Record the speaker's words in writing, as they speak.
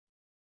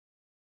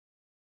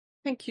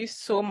Thank you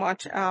so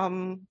much.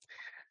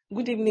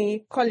 Good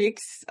evening,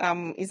 colleagues.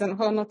 It's an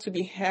honor to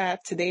be here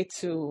today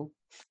to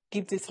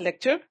give this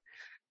lecture.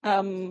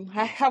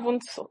 I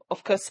haven't,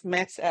 of course,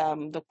 met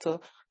Dr.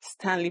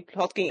 Stanley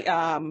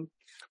Plotkin,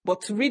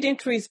 but reading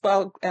through his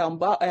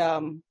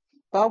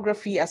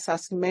biography,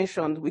 as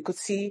mentioned, we could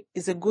see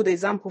is a good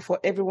example for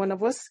every one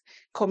of us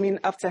coming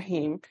after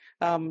him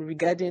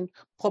regarding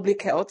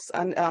public health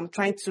and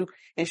trying to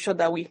ensure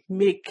that we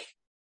make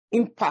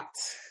impact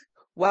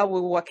while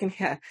we're working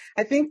here.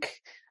 I think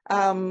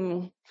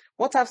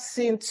what I've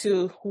seen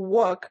to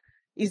work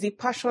is the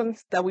passion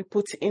that we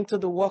put into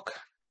the work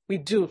we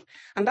do.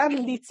 And that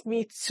leads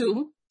me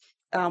to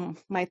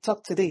my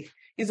talk today.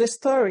 It's a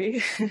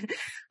story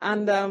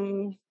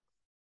and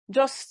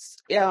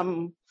just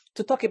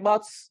to talk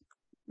about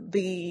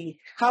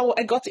how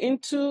I got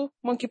into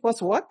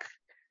monkeypox work,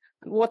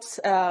 what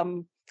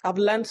I've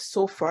learned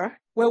so far,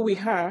 where we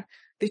are,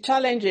 the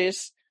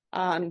challenges,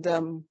 and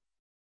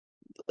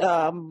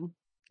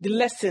the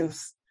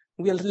lessons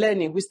we're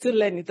learning. We're still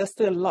learning. There's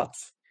still a lot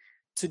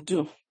to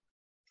do.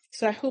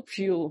 So I hope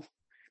you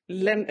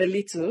learn a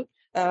little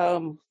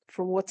from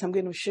what I'm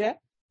going to share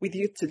with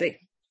you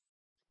today.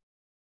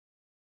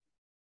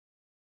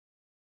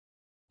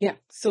 Yeah,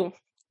 so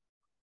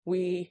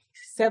we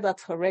said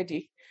that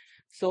already.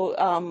 So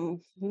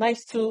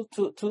nice to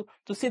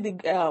see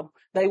that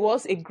he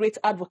was a great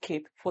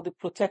advocate for the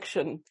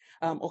protection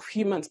of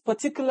humans,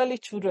 particularly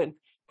children,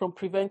 from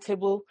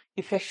preventable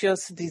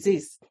infectious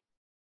diseases.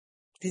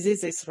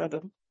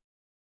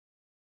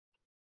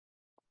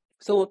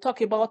 So we'll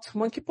talk about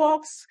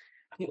monkeypox,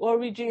 the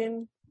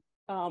origin,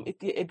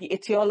 the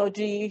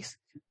etiologies.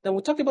 Then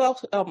we'll talk about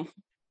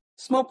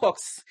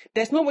smallpox.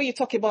 There's no way you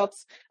talk about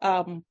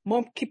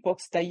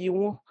monkeypox that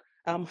you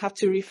have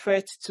to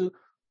refer to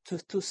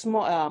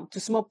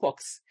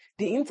smallpox.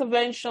 The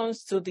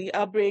interventions to the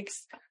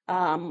outbreaks,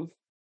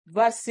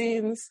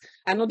 vaccines.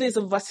 I know there's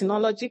a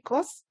vaccinology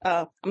course.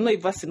 I'm not a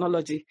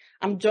vaccinology.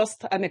 I'm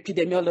just an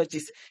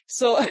epidemiologist.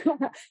 So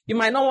you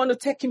might not want to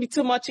take me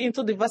too much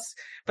into the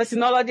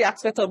vaccinology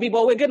aspect of it,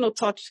 but we're going to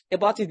touch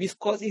about it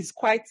because it's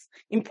quite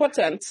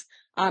important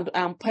and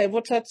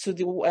pivotal to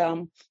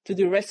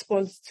the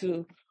response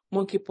to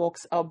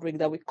monkeypox outbreak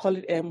that we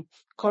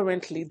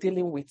currently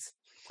dealing with.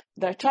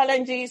 The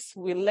challenges,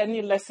 we're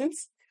learning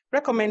lessons,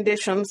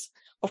 recommendations,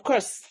 of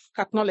course,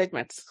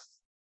 acknowledgements.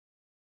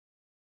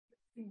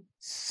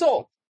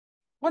 So,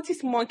 what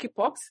is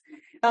monkeypox?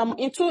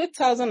 In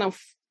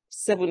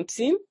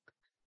 2017,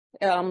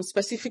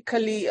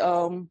 specifically,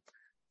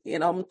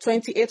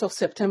 28th of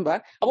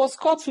September, I was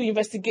called to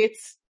investigate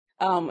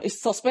a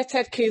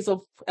suspected case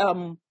of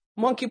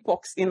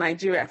monkeypox in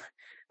Nigeria.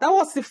 That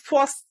was the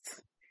first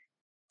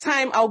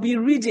time I'll be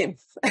reading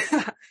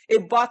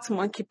about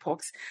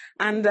monkeypox,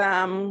 and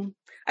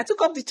I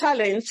took up the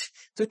challenge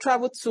to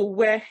travel to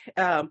where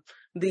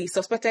the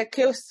suspected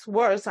case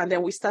was, and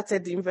then we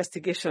started the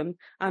investigation,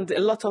 and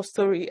a lot of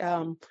story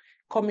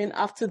coming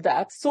after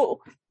that. So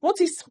what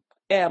is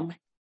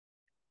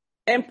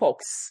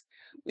mpox?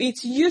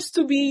 It used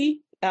to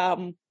be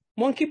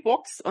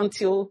monkeypox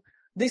until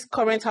this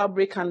current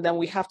outbreak, and then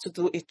we have to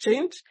do a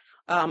change,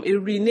 a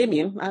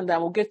renaming, and I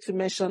will get to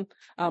mention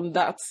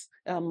that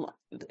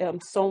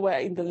somewhere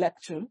in the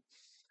lecture.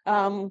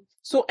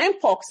 So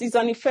mpox is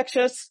an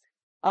infectious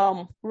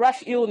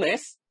rash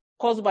illness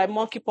caused by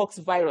monkeypox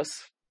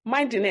virus.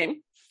 Mind the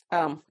name.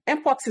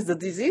 Mpox is the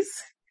disease,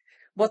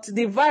 but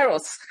the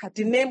virus,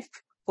 the name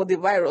for the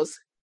virus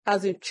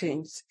hasn't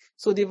changed.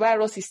 So the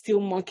virus is still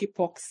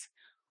monkeypox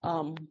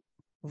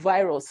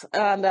virus,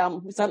 and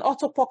it's an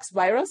orthopox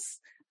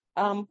virus.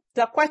 There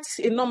are quite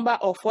a number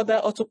of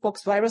other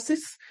orthopox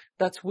viruses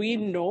that we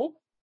know,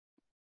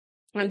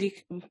 and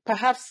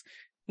perhaps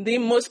the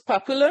most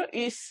popular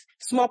is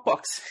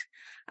smallpox.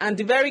 And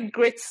the very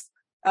great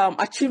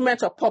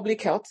achievement of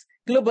public health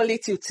globally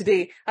till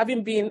today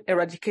having been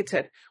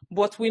eradicated.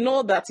 But we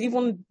know that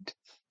even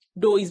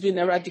though it's been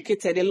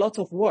eradicated, a lot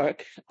of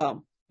work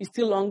is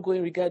still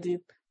ongoing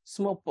regarding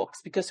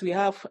smallpox, because we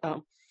have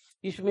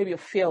maybe a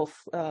fear of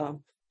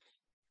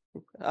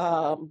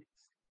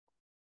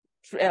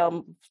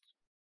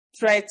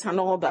threats and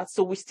all that.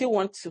 So we still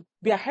want to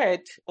be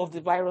ahead of the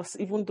virus,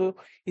 even though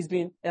it's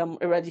been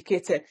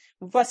eradicated.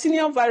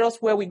 Vaccinia virus,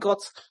 where we got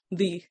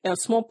the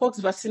smallpox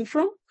vaccine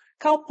from,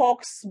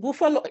 cowpox,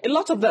 buffalo, a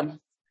lot of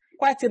them,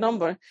 quite a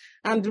number.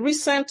 And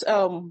recent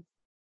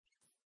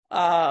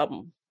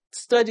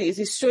studies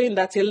is showing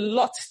that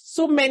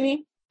so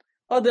many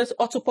other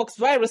orthopox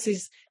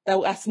viruses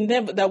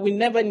that we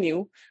never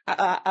knew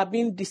are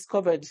being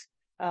discovered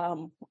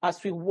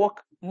as we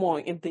work more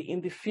in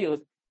the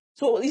field.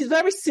 So it's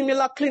very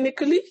similar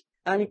clinically,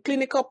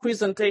 clinical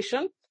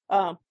presentation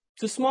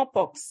to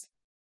smallpox.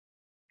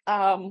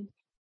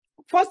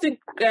 First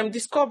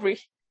discovery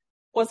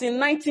was in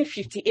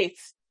 1958,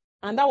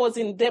 and that was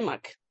in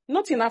Denmark,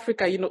 not in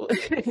Africa,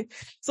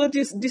 So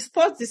this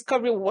first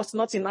discovery was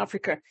not in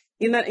Africa.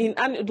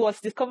 It was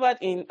discovered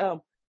in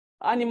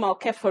animal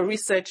care for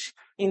research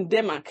in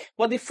Denmark.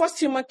 But the first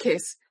human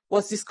case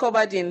was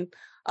discovered in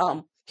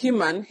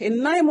human, a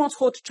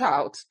 9-month-old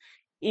child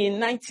in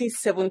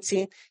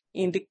 1917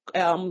 in the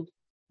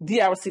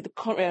DRC,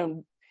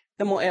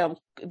 the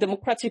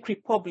Democratic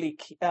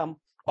Republic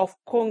of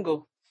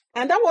Congo.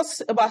 And that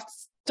was about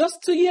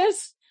just 2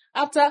 years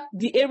after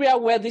the area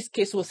where this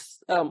case was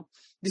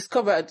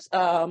discovered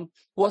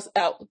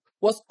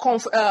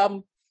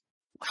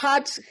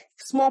had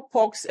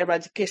smallpox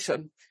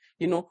eradication,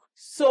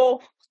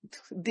 So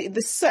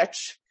the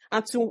search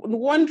and to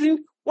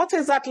wondering what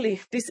exactly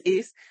this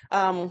is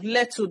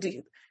led to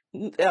the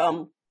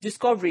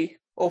discovery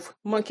of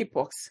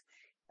monkeypox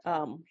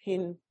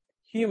in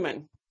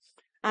human.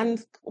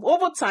 And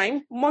over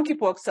time,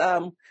 monkeypox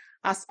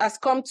has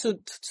come to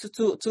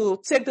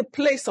take the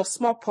place of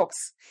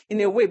smallpox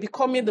in a way,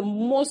 becoming the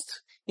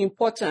most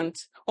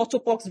important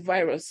orthopox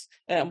virus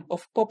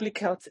of public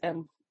health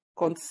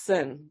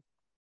concern.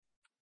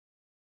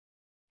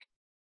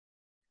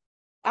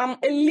 A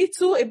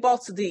little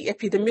about the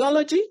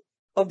epidemiology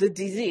of the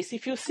disease.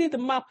 If you see the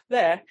map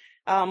there,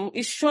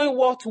 it's showing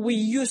what we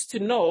used to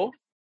know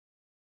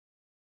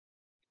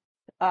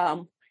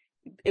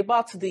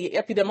about the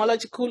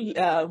epidemiological,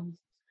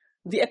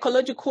 the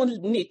ecological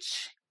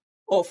niche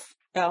of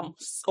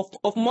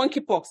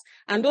monkeypox,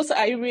 and those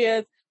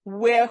areas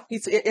where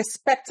it's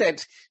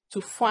expected to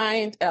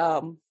find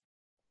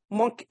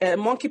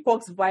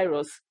monkeypox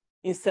virus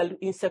in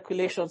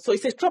circulation. So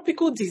it's a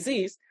tropical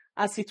disease,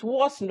 as it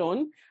was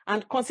known,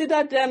 and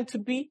considered them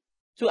to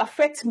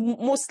affect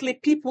mostly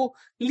people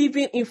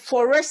living in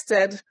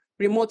forested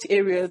remote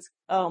areas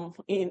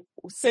in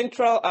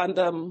Central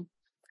and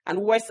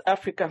West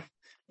Africa.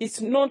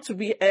 It's known to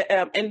be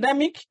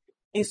endemic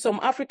in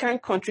some African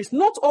countries,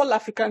 not all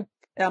African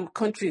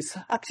countries,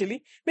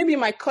 actually. Maybe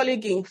my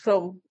colleague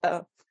from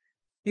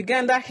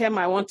Uganda here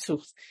might want to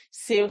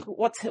say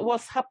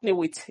what's happening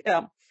with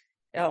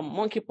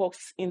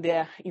monkeypox in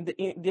their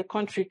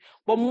country,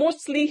 but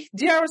mostly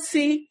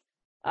DRC,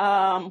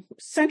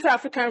 Central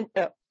African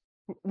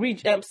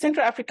region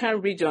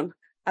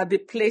are the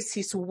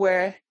places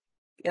where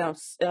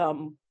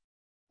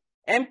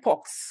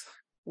mpox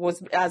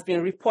has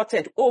been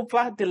reported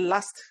over the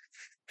last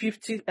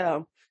 50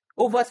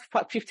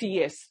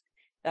 years.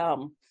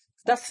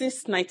 That's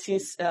since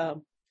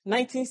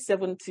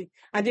 1970,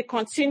 and they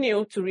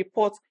continue to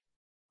report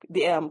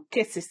the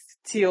cases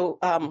till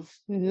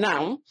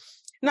now.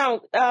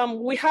 Now,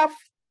 we have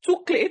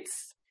 2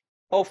 clades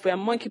of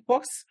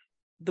monkeypox.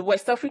 The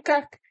West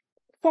Africa,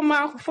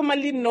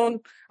 formerly known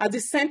as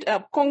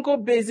the Congo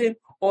Basin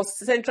or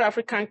Central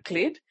African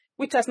clade,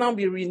 which has now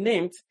been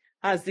renamed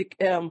as the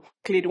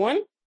clade 1.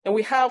 And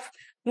we have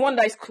one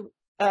that is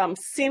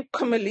seen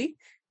commonly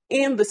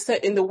in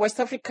the West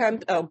African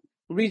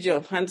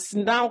region, and it's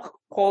now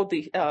called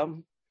the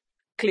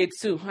clade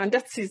 2. And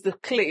that is the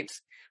clade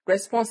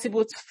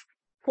responsible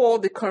for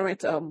the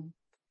current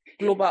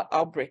global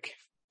outbreak.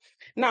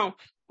 Now,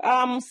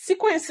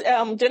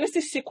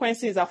 genetic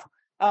sequences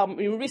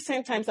in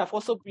recent times have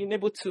also been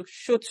able to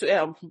show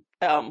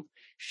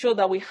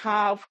that we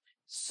have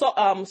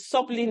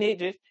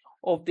sublineages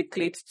of the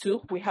clade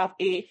 2. We have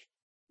A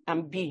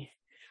and B.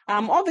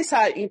 All these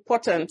are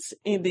important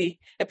in the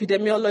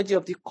epidemiology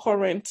of the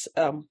current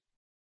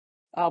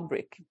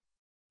outbreak.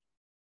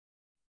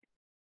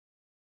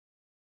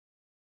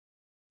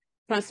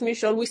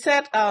 Transmission. We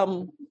said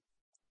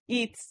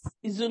it's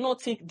a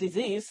zoonotic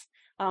disease,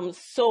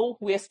 so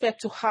we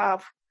expect to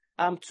have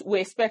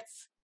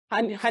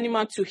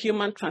animal to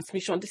human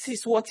transmission. This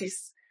is what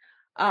is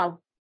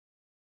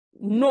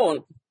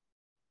known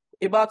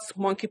about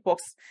monkeypox.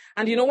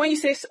 And when you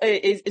say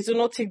a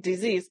zoonotic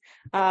disease,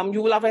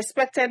 you will have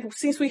expected,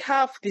 since we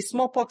have the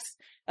smallpox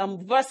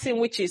vaccine,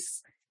 which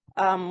is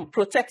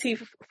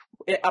protective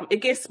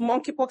against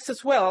monkeypox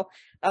as well,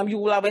 you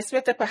will have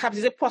expected perhaps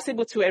is it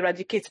possible to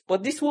eradicate,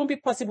 but this won't be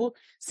possible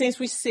since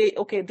we say,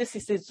 okay, this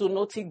is a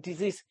zoonotic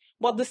disease.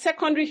 But the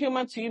secondary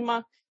human to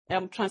human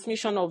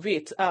transmission of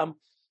it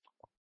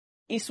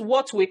is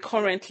what we're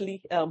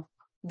currently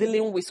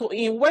dealing with. So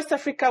in West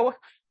Africa,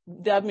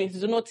 there have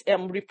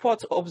been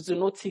reports of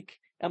zoonotic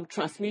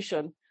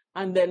transmission,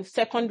 and then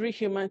secondary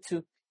human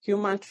to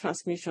human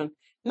transmission.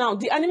 Now,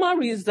 the animal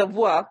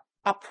reservoir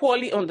are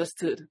poorly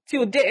understood.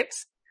 Till date,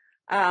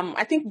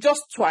 I think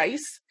just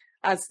twice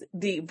has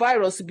the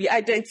virus be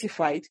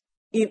identified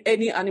in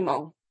any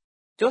animal.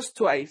 Just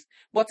twice.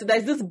 But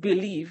there's this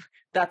belief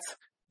that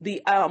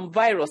the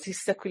virus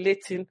is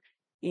circulating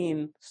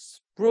in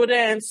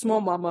rodents,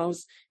 small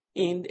mammals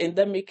in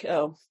endemic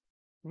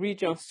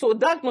regions. So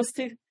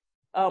diagnostic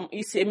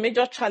is a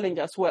major challenge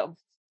as well.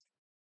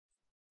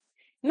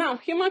 Now,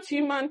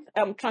 human-to-human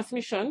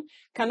transmission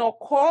can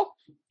occur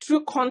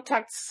through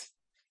contacts,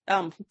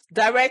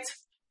 direct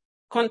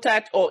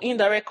contact or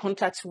indirect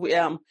contact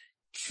with,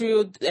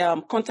 through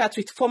contact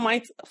with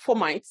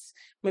fomites,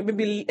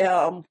 maybe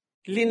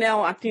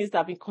lineal and things that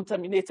have been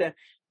contaminated.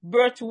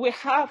 But we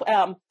have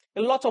a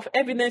lot of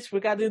evidence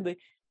regarding the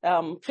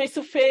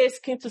face-to-face,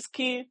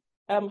 skin-to-skin,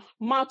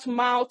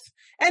 mouth-to-mouth,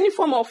 any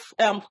form of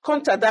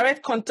contact,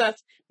 direct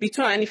contact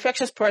between an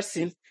infectious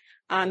person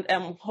and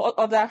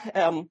other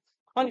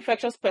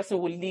uninfectious person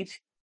will lead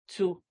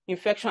to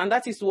infection, and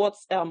that is what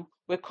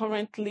we're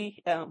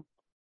currently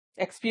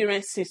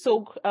experiencing.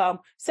 So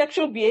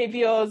sexual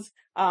behaviors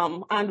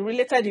and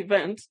related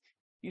events,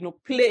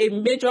 play a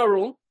major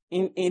role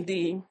in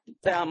the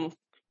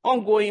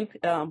ongoing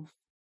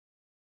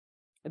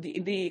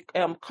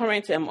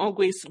current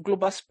ongoing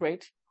global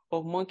spread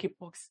of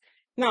monkeypox.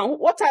 Now,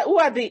 who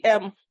are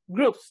the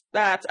groups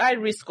that are at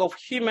risk of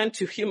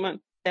human-to-human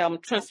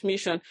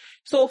transmission?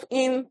 So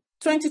in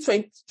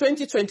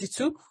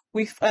 2022,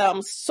 we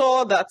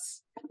saw that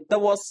there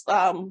was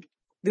the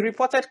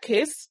reported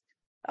case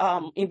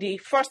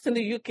first in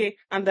the UK,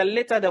 and then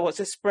later there was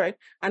a spread.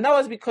 And that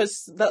was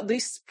because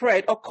this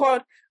spread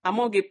occurred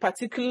among a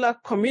particular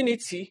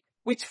community,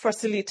 which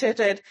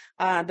facilitated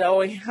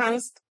or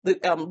enhanced the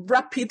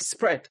rapid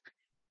spread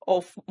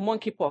of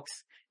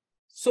monkeypox.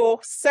 So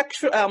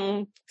sex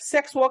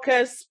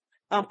workers,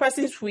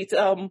 persons with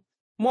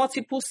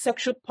multiple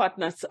sexual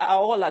partners are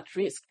all at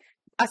risk.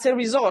 As a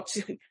result,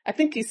 I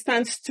think it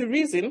stands to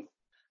reason,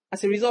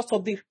 as a result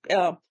of the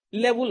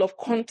level of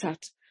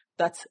contact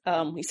that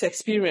is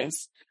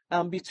experienced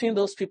between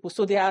those people.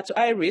 So they are at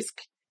high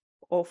risk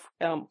of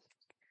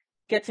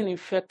getting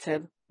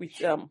infected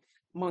with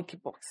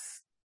monkeypox.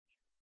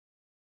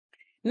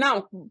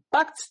 Now,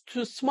 back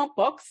to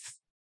smallpox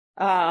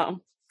and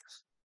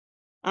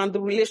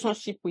the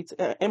relationship with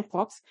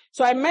mpox.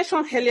 So I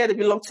mentioned earlier they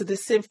belong to the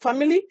same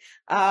family.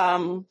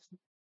 And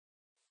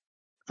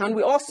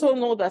we also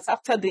know that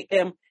after the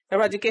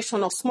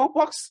eradication of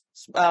smallpox,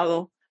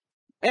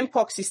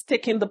 mpox is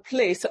taking the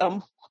place,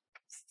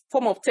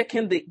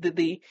 taking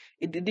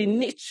the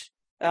niche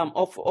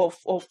of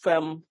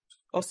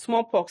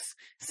smallpox.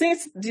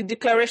 Since the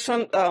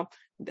declaration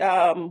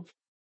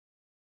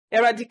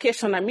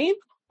eradication,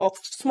 of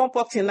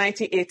smallpox in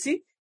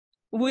 1980,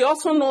 we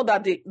also know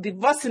that the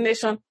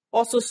vaccination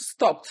also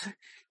stopped.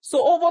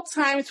 So over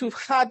time, we've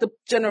had the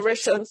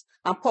generations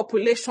and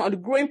population, or the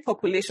growing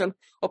population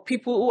of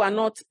people who are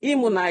not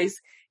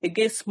immunized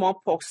against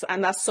smallpox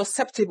and are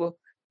susceptible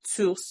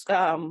to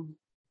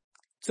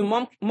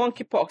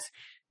monkeypox.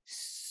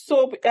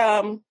 So,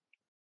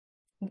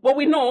 but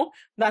we know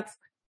that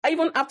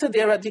even after the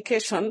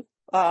eradication,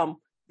 the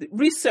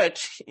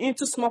research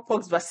into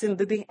smallpox vaccine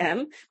didn't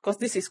end, because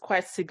this is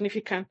quite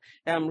significant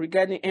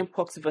regarding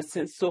mpox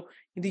vaccines. So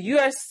the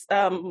US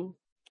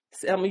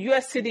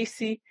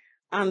CDC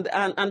and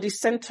the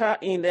center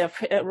in the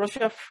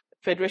Russia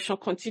Federation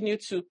continue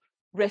to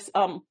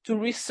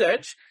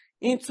research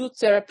into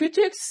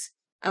therapeutics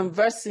and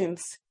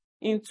vaccines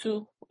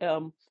into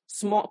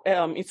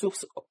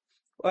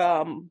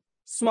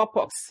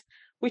smallpox,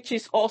 which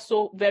is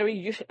also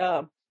very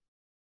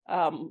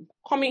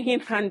coming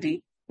in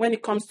handy when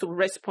it comes to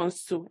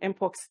response to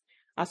mpox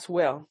as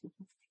well.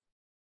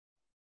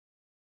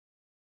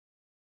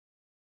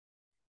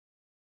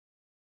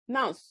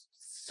 Now,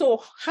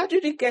 so how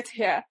did we get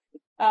here?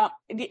 The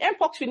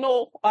mpox, we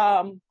know,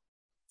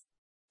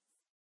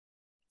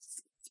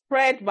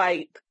 spread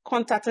by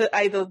contact,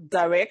 either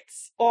direct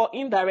or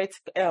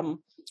indirect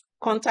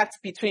contact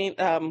between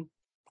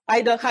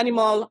either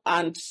animal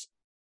and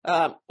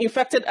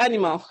infected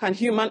animal and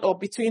human, or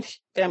between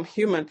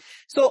human.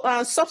 So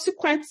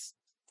subsequent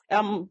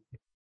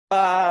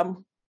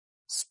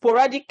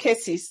sporadic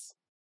cases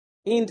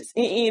in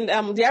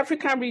the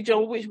African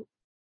region,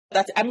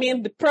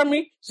 the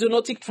primary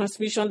zoonotic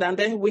transmission, and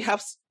then we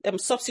have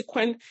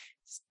subsequent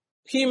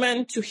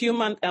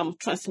human-to-human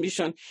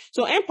transmission.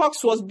 So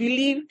mpox was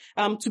believed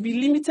to be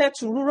limited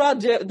to rural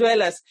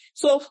dwellers.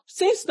 So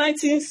since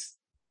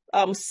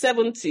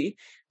 1970,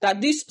 that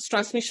this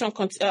transmission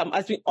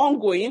has been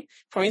ongoing,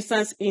 for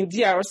instance, in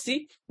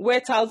DRC, where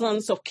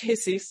thousands of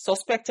cases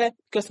suspected,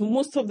 because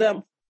most of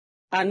them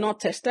are not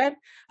tested,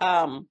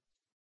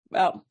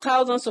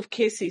 thousands of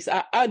cases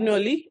are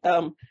annually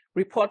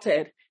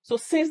reported. So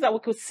since that, we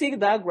could see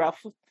that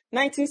graph,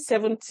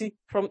 1970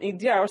 from in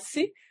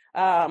DRC,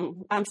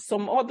 and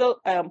some other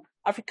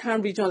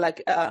African region,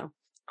 like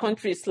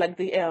countries like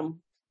the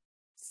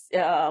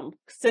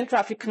Central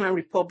African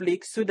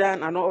Republic,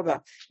 Sudan, and all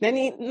that. Then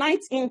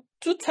in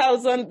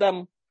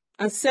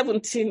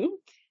 2017,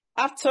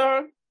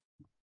 after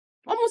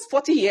almost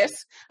 40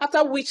 years,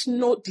 after which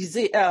no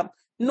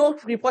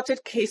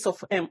reported case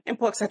of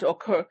mpox had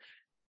occurred,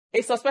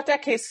 a suspected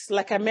case,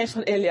 like I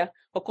mentioned earlier,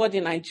 occurred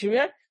in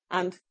Nigeria,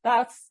 and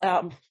that's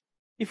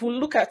if you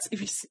look at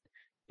this,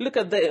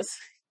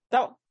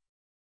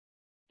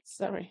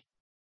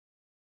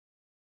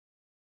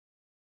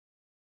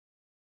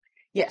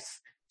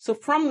 yes. So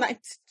from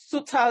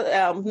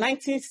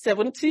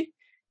 1970,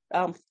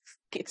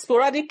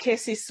 sporadic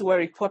cases were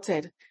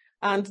reported.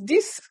 And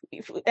this,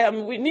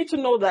 we need to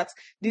know that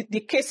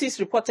the cases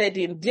reported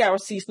in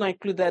DRC is not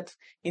included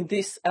in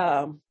this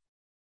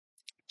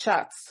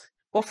charts.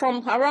 But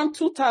from around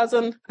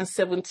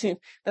 2017,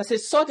 there's a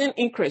sudden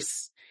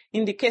increase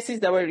in the cases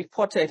that were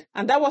reported.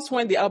 And that was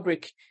when the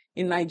outbreak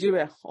in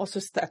Nigeria also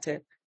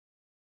started.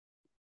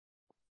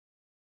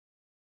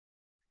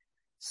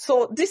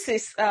 So this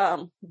is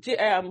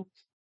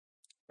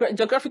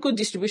geographical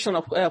distribution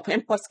of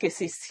mpox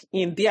cases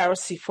in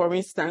DRC, for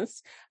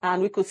instance,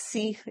 and we could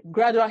see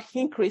gradual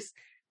increase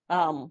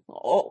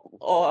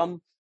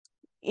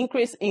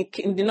increase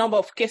in the number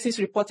of cases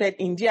reported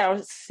in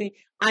DRC,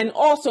 and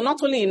also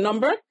not only in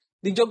number,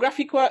 the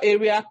geographical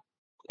area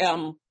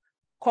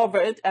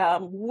covered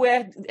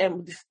where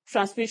the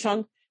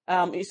transmission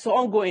is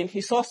ongoing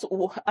has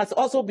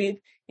also been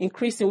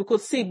increasing. We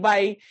could see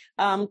by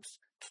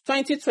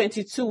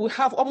 2022, we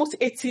have almost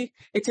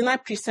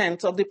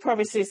 89% of the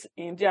provinces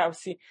in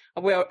DRC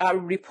are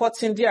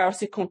reporting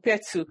DRC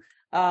compared to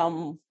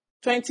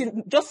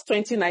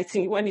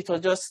 2019 when it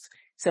was just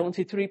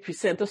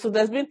 73%. So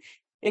there's been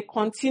a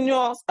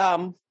continuous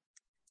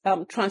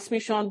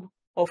transmission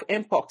of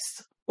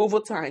mpox over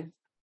time.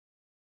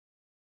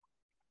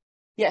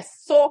 Yes,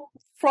 so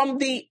from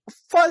the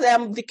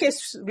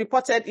case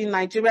reported in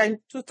Nigeria in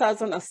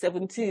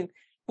 2017,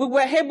 we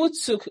were able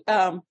to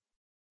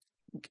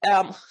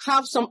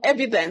have some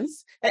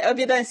evidences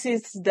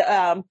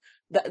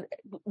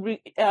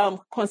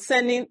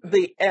concerning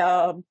the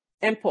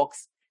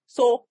mpox.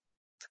 So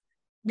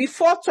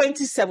before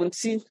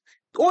 2017,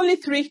 only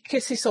 3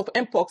 cases of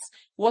mpox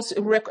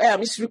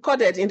is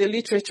recorded in the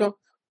literature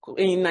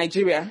in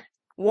Nigeria.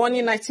 One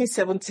in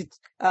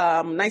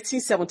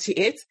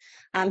 1978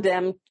 and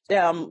then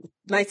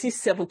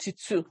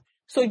 1972.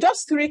 So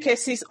just 3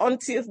 cases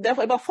until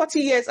about 40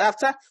 years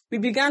after we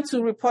began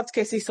to report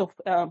cases of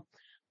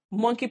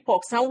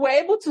monkeypox, and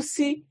we're able to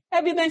see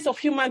evidence of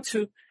human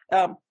to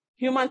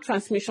human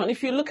transmission.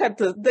 If you look at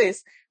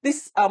this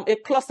a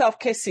cluster of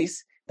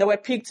cases that were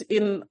picked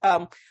in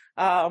a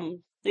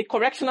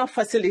correctional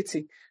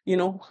facility,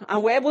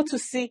 and we're able to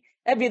see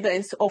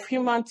evidence of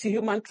human to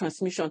human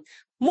transmission.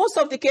 Most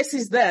of the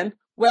cases then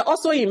were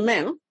also in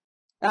men,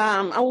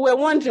 and we were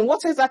wondering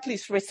what exactly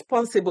is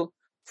responsible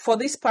for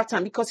this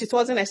pattern, because it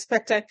wasn't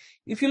expected.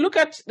 If you look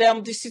at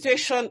the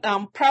situation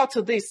prior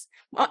to this,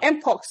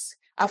 mpox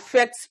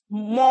affects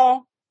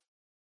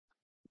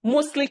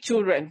mostly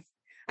children,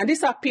 and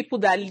these are people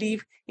that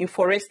live in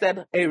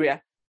forested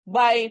area.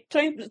 From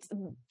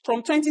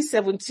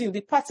 2017,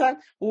 the pattern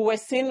we were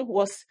seeing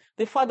was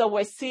the fact that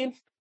we're seeing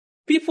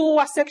people who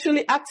are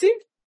sexually active,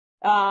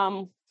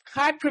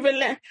 high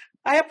prevalence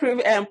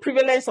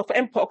of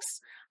mpox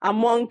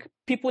among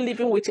people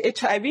living with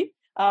HIV,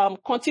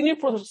 continued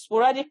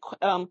sporadic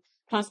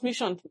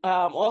transmission,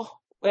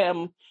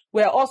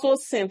 were also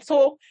seen.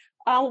 So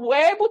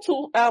we're able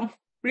to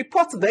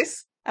report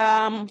this,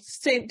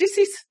 say this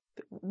is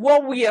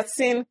what we are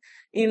seeing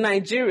in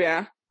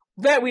Nigeria.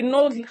 There we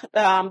know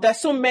there's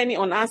so many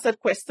unanswered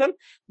questions,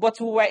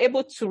 but we were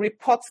able to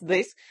report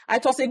this.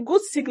 It was a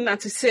good signal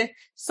to say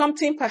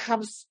something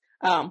perhaps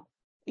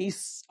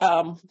is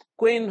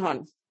going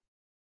on.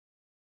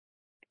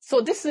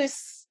 So this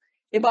is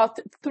about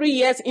 3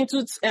 years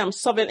into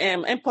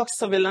mpox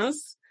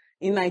surveillance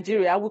in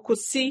Nigeria. We could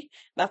see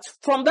that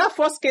from that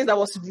first case that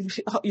was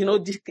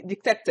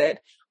detected,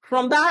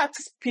 from that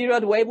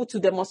period, we were able to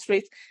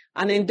demonstrate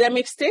an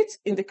endemic state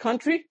in the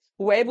country.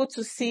 We were able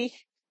to see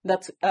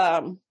that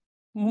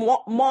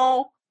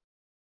more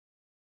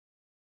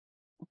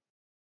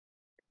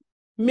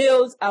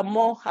males are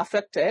more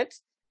affected,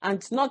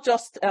 and not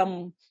just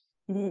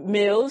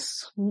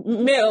males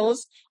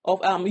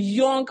of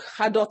young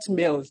adult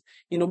males,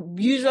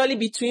 usually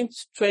between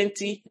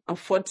 20 and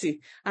 40.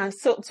 And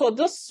so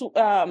those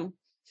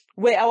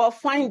were our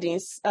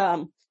findings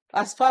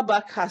as far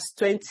back as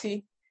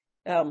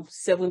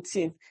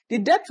 2017. The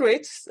death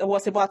rate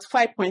was about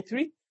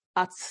 5.3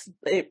 at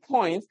a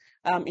point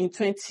in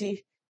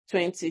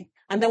 2020.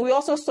 And then we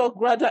also saw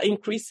gradual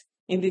increase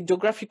in the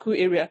geographical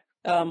area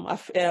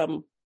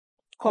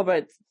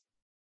covered.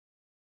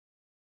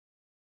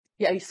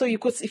 Yeah, so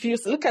if you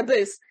look at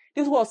this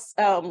was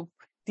the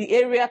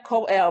area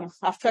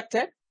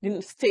affected,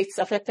 the states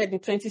affected in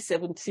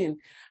 2017,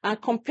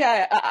 and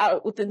compare.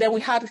 Then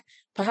we had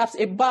perhaps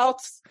about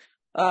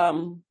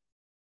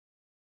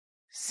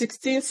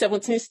 16,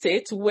 17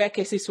 states where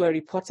cases were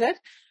reported,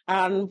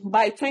 and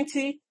by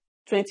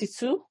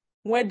 2022,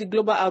 when the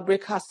global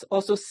outbreak has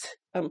also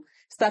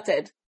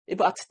started,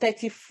 about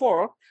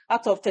 34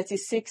 out of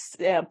 36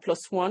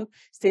 plus 1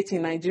 states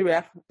in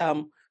Nigeria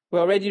we're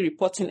already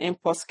reporting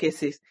mpox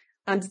cases.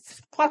 And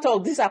part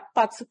of these are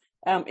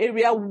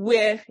area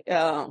where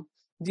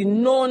the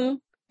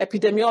known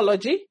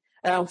epidemiology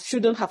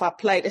shouldn't have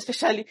applied,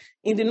 especially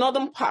in the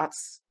northern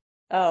parts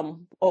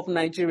of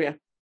Nigeria.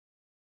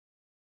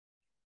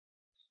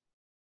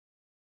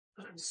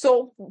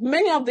 So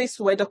many of these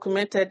were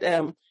documented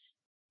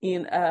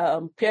in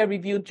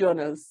peer-reviewed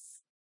journals.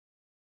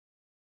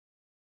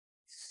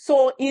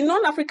 So in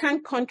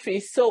non-African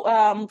countries,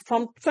 from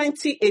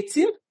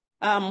 2018,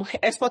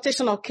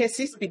 exportation of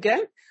cases began.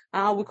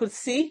 We could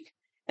see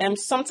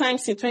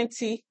sometimes in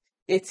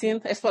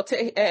 2018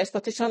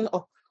 exportation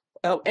of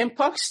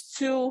mpox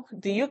to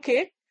the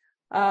UK,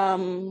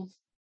 and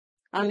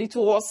it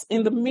was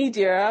in the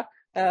media.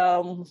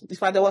 In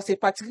fact, there was a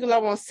particular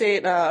one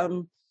saying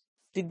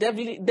the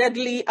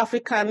deadly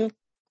African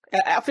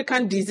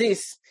African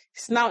disease.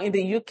 It's now in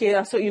the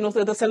UK. So,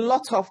 so there's a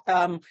lot of,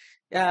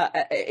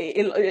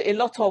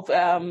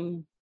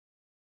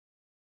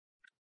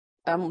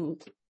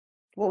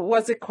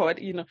 what's it called?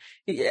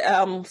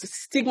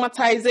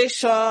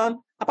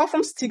 Stigmatization. Apart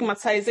from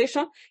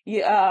stigmatization,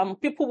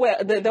 people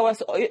there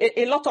was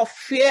a lot of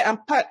fear and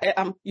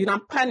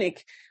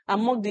panic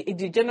among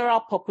the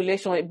general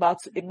population about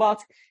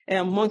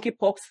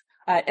monkeypox,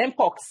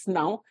 mpox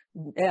now,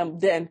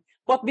 then.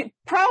 But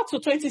prior to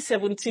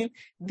 2017,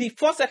 the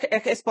first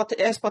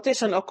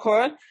exportation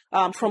occurred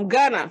from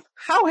Ghana.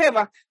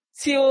 However,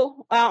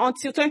 until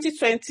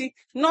 2020,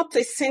 not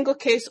a single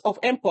case of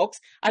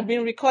mpox had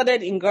been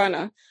recorded in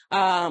Ghana.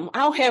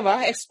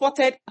 However,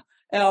 exported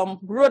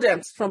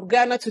rodents from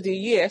Ghana to the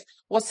US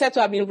was said to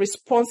have been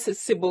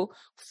responsible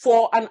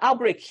for an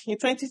outbreak in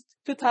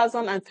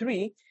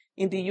 2003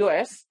 in the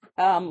US,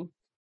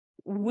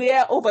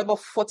 where over about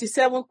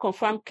 47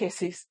 confirmed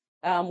cases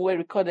were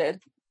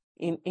recorded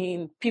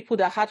in people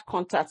that had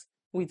contact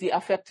with the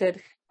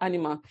affected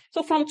animal.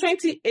 So from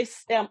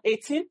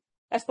 2018,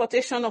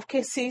 exportation of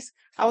cases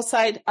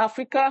outside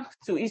Africa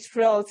to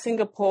Israel,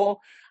 Singapore,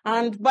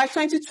 and by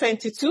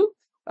 2022,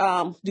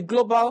 the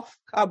global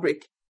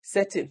outbreak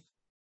set in.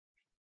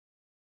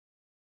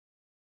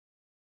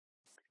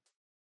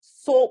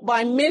 So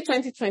by May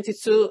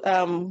 2022,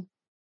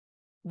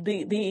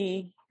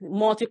 the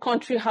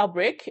multi-country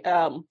outbreak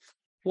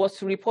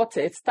was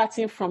reported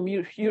starting from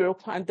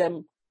Europe and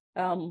then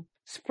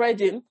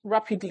spreading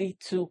rapidly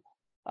to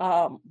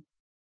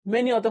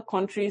many other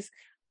countries.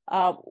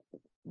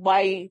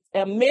 By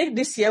May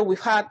this year, we've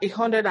had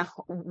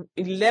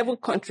 111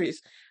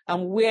 countries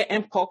where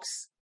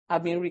mpox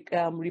have been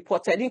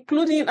reported,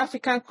 including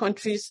African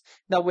countries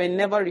that were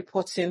never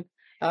reporting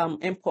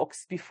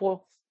mpox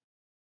before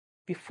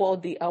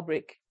the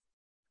outbreak.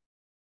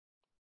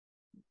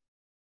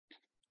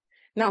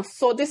 Now,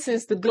 so this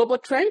is the global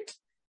trend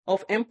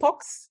of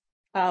mpox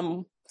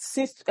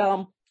since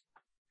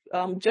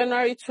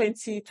January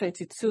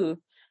 2022,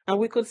 and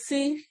we could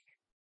see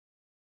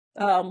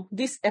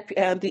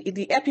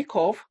the epi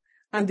curve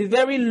and the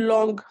very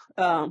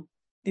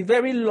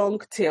long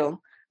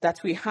tail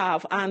that we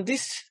have, and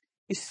this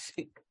is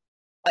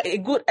a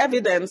good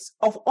evidence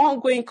of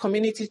ongoing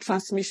community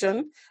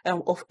transmission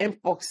of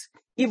mpox,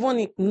 even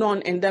in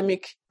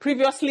non-endemic,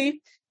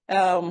 previously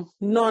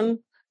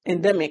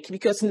non-endemic,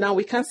 because now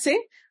we can say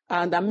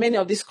that many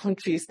of these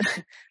countries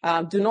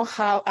do not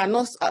have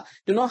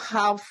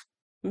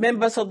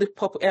members of the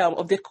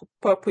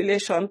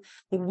population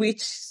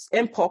which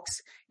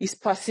mpox is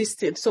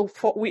persistent. So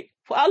for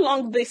how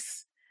long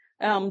this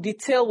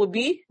detail will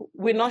be,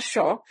 we're not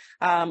sure.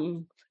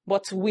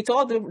 But with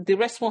all the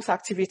response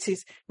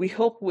activities, we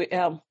hope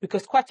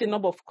because quite a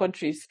number of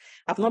countries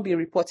have not been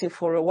reporting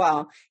for a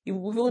while,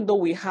 even though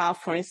we have,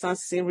 for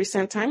instance, in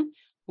recent time,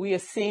 we are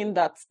seeing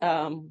that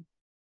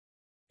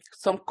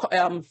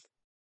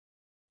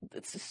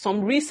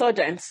some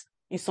resurgence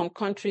in some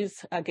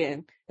countries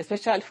again,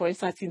 especially, for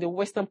instance, in the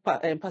Western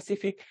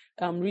Pacific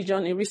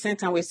region. In recent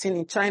time, we're seeing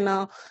in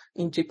China,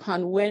 in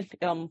Japan, where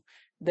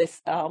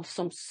there's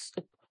some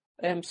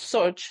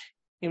surge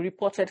in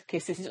reported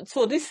cases.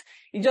 So this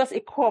is just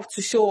a curve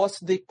to show us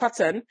the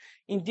pattern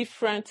in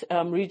different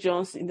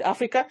regions in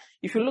Africa.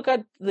 If you look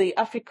at the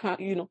Africa,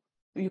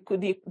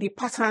 the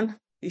pattern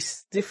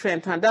is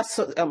different, and that's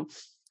still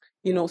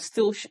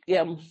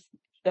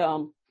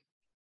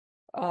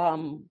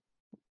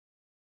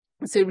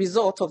it's a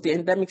result of the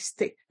endemic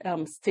state,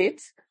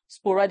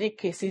 sporadic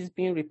cases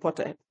being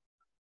reported.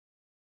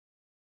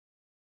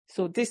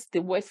 So this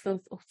the Western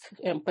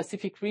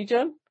Pacific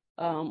region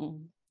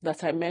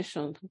that I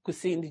mentioned. You could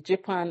see in the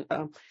Japan,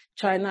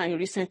 China in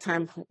recent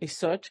time a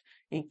surge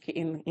in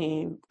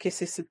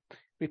cases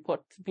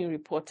being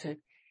reported.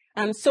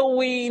 And so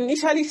we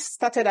initially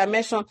started, I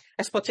mentioned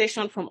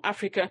exportation from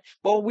Africa,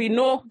 but we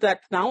know that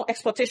now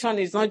exportation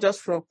is not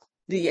just from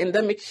the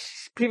endemic,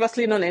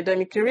 previously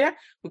non-endemic area.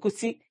 We could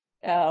see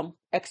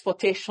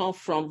exportation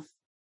from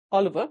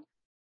all over.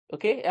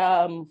 Okay,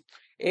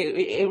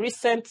 a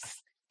recent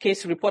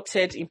case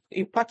reported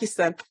in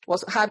Pakistan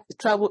had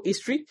travel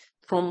history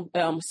from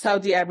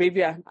Saudi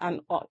Arabia,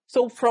 and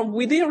so from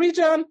within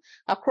region,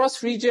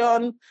 across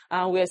region,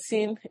 we are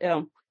seeing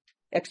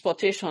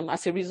exportation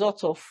as a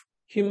result of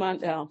human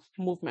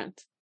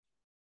movement.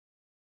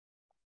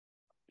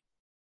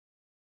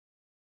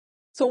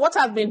 So what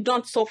has been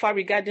done so far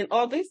regarding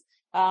all this?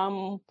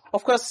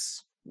 Of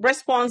course,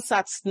 response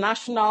at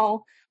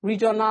national,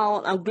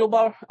 regional, and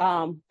global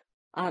and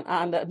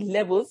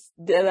levels.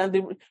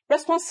 The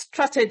response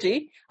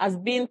strategy has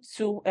been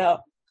to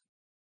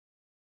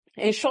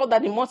ensure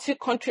that the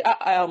multi-country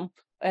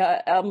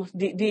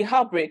the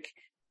outbreak,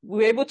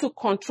 we're able to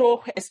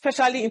control,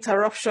 especially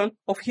interruption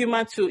of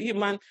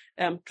human-to-human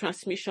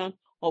transmission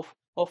of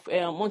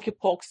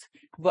monkeypox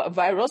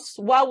virus,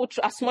 while we,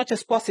 as much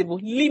as possible,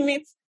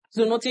 limit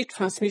zoonotic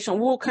transmission.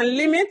 We can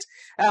limit,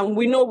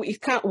 we know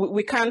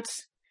we can't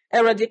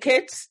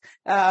eradicate,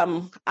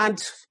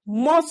 and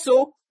more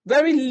so,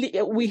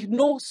 we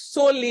know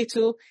so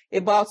little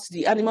about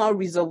the animal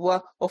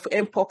reservoir of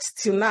mpox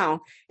till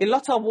now. A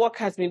lot of work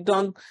has been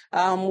done.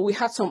 We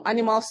had some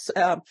animal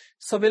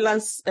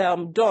surveillance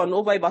done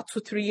over about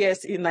 2-3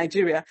 years in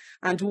Nigeria,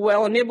 and we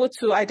were unable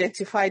to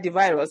identify the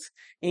virus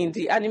in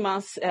the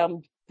animals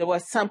that were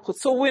sampled.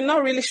 So we're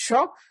not really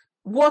sure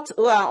what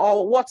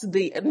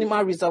the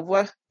animal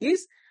reservoir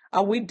is.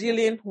 Are we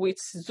dealing with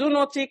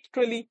zoonotic?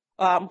 Really,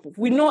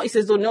 we know it's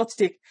a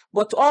zoonotic,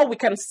 but all we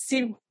can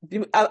see,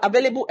 the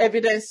available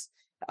evidence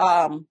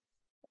that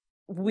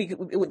we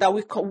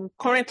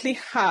currently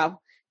have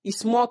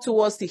is more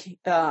towards the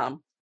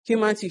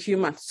human to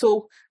human.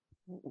 So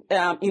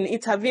in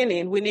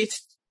intervening, we need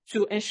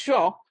to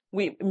ensure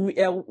we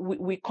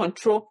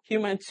control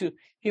human to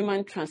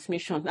human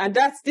transmission, and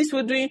this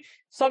we're doing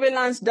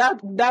surveillance,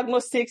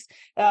 diagnostics,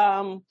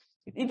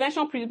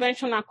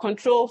 prevention and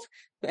controls,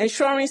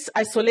 ensuring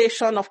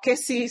isolation of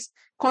cases,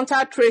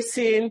 contact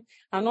tracing,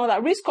 and all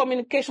that. Risk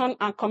communication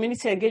and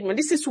community engagement.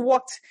 This has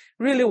worked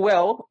really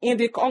well in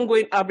the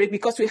ongoing outbreak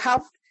because we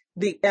have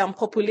the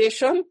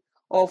population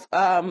of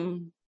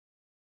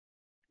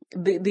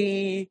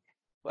the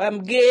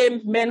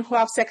gay men who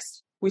have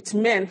sex with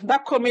men.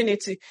 That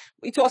community,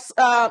 it was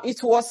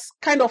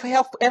kind of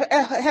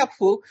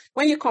helpful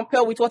when you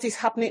compare with what is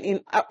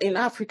happening in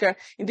Africa,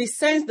 in the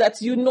sense that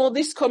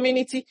this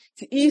community,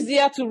 it's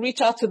easier to reach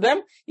out to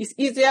them, it's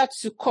easier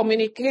to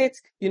communicate,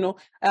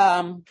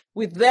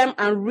 with them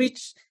and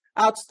reach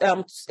out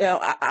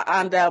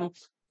and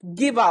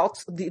give out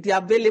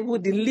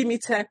the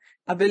limited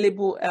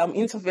available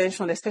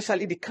intervention,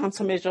 especially the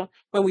countermeasure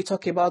when we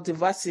talk about the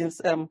vaccines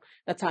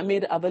that are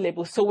made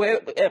available. So we're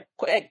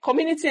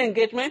community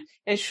engagement,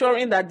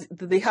 ensuring that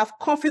they have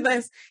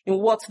confidence in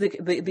what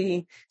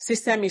the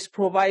system is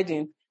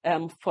providing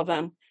for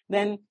them.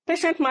 Then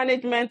patient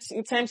management,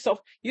 in terms of,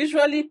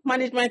 usually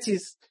management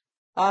is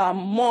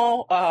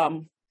more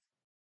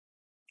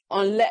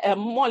or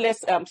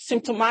less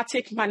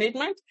symptomatic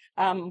management.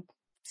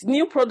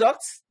 New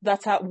products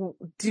that are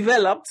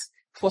developed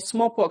for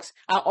smallpox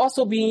are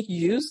also being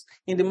used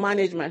in the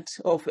management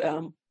of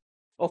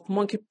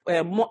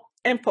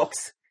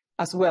mpox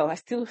as well. I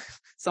still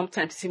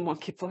sometimes see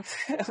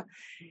monkeypox.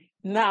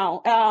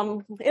 Now,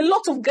 a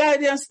lot of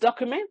guidance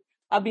documents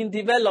have been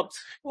developed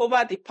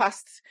over the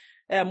past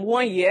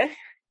 1 year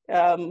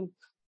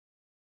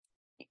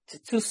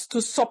to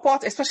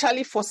support,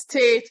 especially for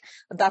states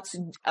that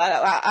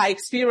are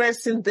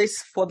experiencing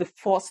this for the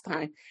first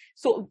time.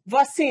 So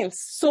vaccines.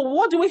 So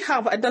what do we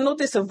have? I don't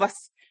notice a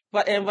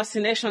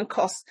vaccination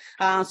cost.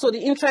 So the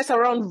interest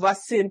around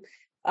vaccine,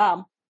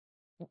 there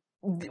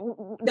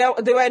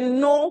were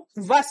no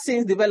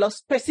vaccines developed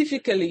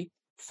specifically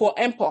for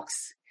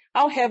mpox.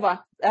 However,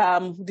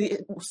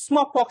 the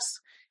smallpox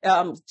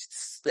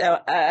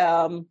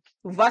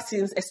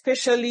vaccines,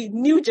 especially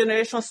new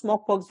generation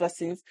smallpox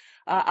vaccines,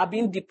 are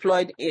being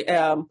deployed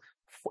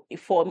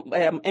for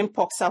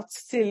mpox. I'll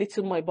say a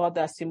little more about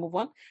that as we move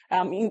on.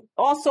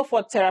 Also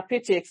for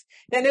therapeutics,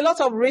 then a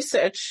lot of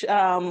research.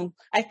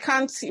 I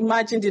can't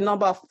imagine the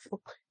number of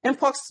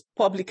mpox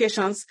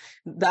publications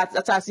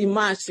that has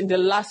emerged in the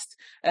last,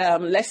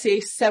 let's say,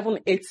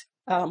 7-8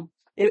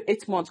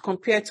 months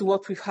compared to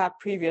what we've had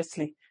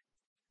previously.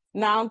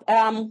 Now,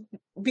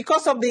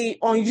 because of the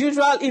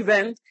unusual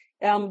event,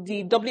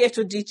 the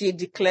WHO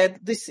declared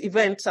this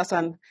event as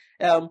an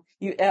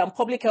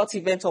public health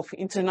event of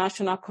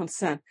international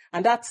concern,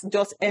 and that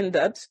just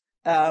ended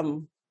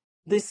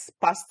this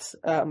past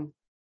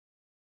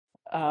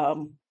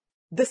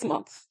this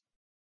month.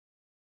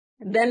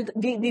 Then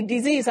the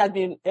disease has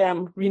been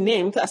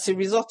renamed as a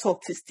result of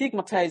the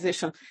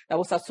stigmatization that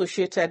was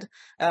associated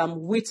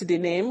with the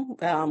name.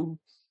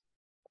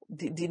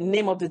 The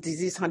name of the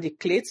disease and the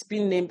clades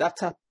being named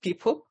after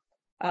people,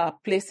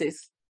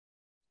 places.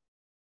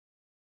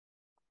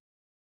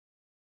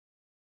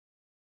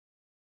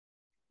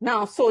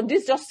 Now, so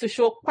this just to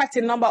show quite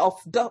a number of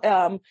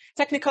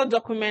technical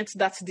documents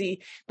that the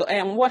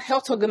World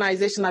Health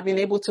Organization have been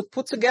able to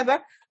put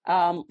together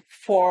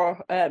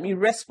for in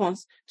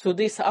response to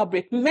this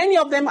outbreak. Many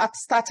of them have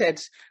started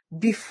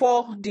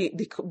before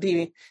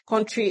the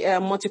country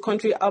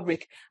multi-country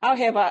outbreak.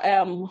 However,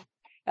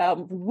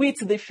 with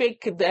the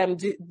fake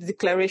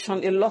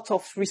declaration, a lot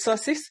of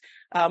resources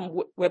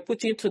were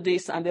put into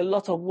this, and a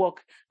lot of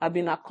work have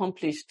been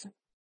accomplished.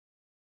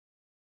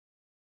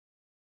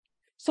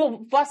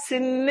 So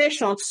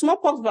vaccination,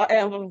 smallpox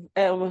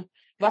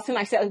vaccine,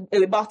 I said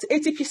about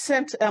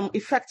 80%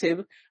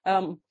 effective,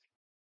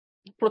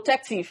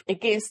 protective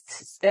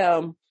against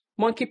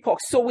monkeypox.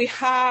 So we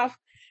have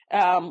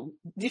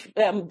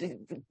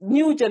the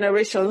new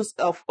generations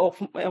of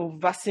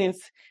vaccines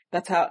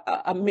that are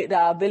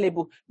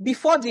available.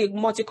 Before the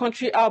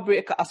multi-country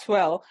outbreak as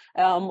well,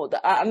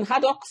 an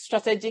ad hoc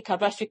strategic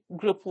advisory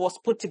group was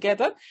put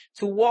together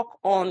to work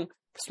on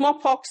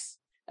smallpox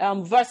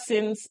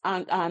vaccines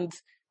and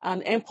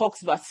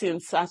mpox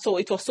vaccines. And so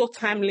it was so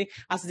timely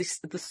as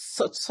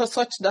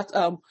such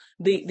that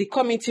the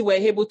committee were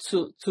able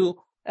to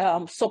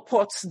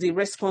support the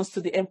response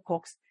to the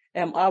mpox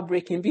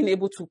outbreak in being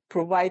able to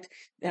provide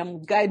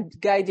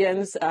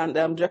guidance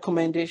and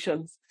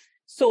recommendations.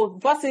 So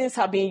vaccines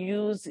have been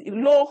used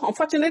low.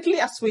 Unfortunately,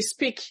 as we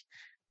speak,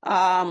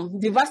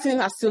 the vaccine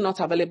are still not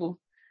available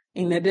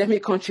in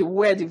endemic country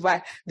where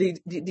the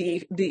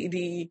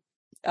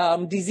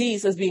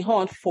disease has been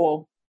on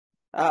for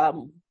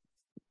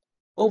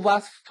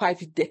over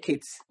 5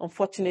 decades.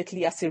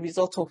 Unfortunately, as a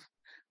result of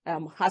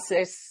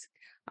access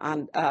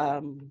and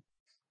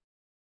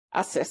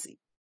access.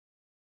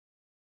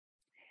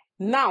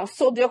 Now,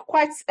 so there are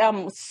quite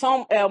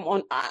some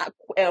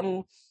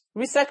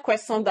research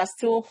questions that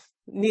still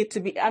need to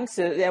be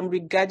answered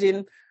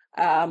regarding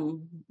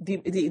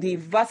the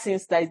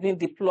vaccines that is being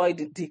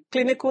deployed, the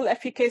clinical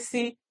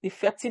efficacy, the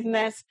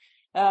effectiveness,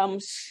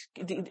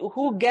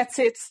 who gets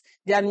it,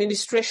 the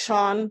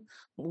administration,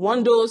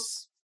 one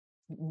dose,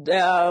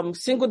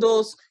 single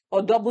dose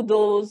or double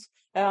dose,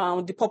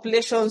 the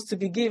populations to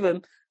be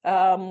given,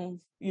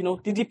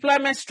 the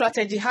deployment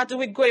strategy. How do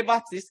we go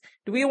about this?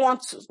 Who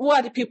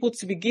are the people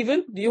to be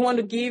given? Do you want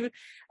to give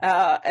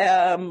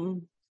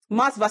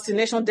mass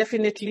vaccination?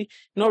 Definitely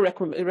not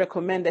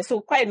recommended.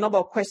 So quite a number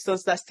of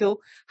questions that are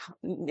still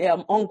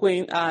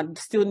ongoing and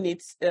still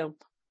needs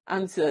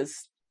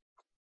answers.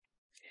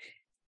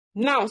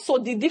 Now, so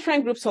the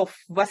different groups of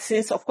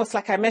vaccines, of course,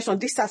 like I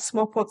mentioned, these are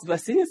smallpox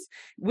vaccines,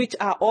 which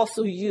are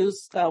also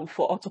used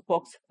for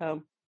orthopox,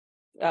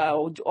 other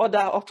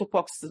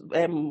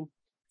orthopox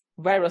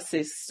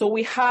viruses. So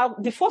we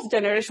have the first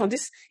generation.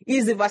 This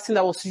is the vaccine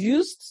that was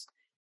used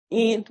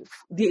in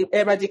the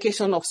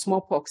eradication of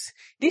smallpox.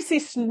 This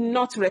is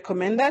not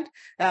recommended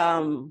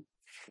for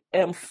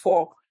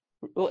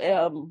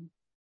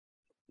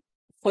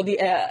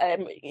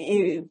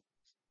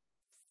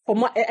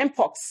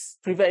mpox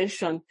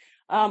prevention.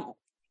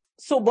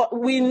 But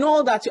we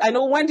know that, I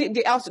know when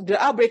the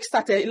outbreak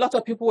started, a lot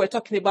of people were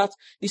talking about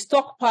the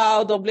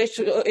stockpile,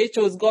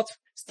 WHO's got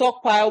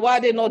stockpile, why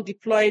are they not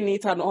deploying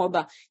it and all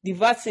that. The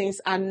vaccines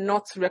are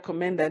not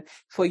recommended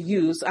for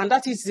use. And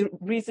that is the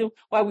reason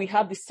why we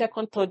have the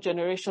second, third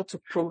generation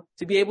to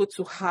be able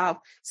to have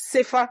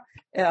safer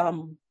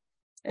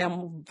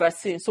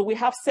vaccines. So we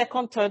have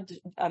second, third,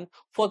 and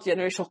fourth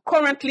generation.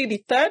 Currently,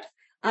 the third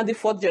and the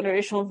fourth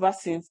generation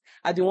vaccines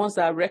are the ones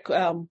that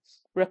are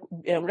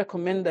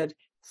recommended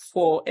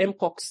for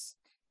mpox,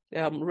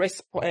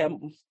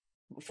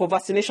 for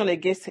vaccination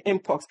against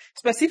mpox.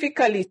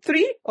 Specifically,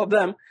 3 of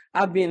them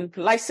have been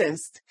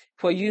licensed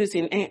for use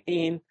for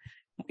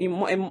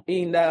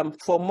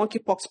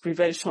monkeypox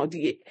prevention.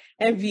 The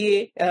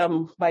MVA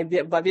by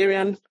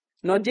Bavarian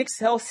Nordics,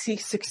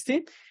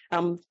 LC16.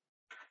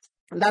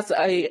 That's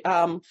a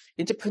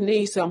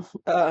Japanese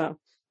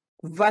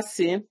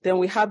vaccine. Then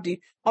we have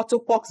the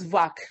orthopox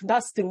vac.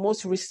 That's the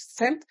most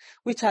recent,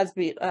 which has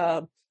been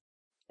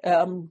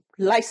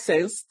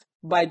licensed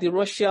by the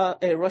Russia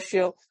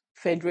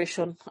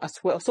Federation as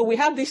well. So we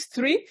have these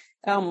 3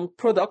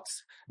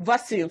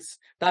 vaccines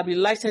that have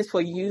been licensed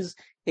for use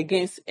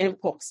against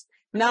mpox.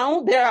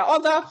 Now there are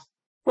other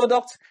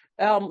products.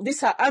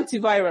 These are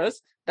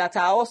antivirals that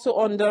are also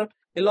under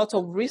a lot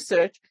of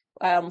research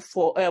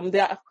for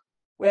their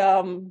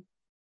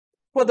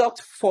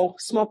product for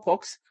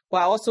smallpox, but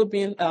are also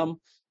being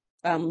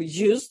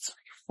used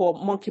for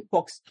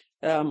monkeypox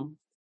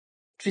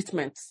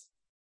treatments.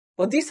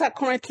 But these are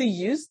currently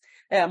used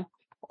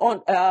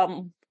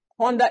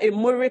under a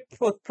Murray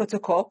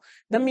protocol.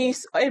 That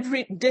means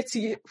every day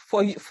to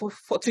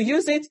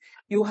use it,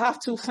 you have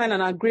to sign an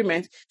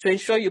agreement to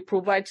ensure you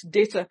provide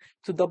data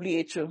to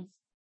WHO.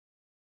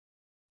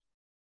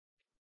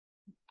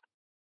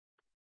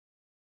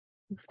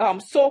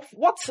 So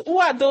who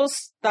are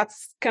those that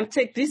can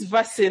take this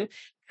vaccine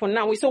for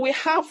now? So we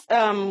have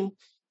 2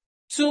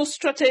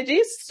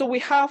 strategies. So we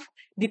have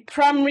the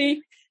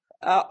primary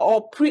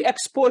or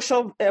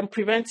pre-exposure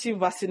preventive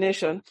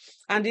vaccination,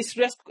 and it's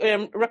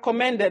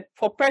recommended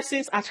for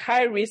persons at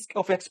high risk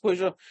of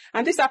exposure.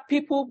 And these are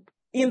people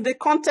in the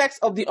context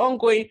of the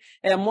ongoing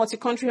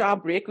multi-country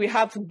outbreak. We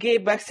have gay,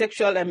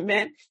 bisexual, and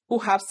men who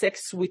have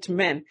sex with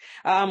men.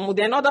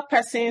 Then other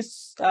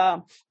persons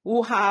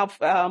who have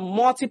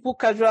multiple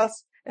casual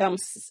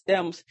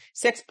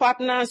sex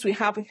partners. We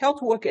have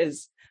health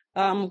workers,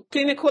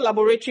 clinical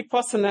laboratory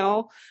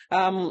personnel,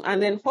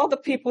 and then other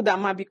people that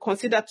might be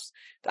considered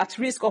at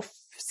risk of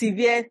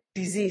severe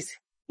disease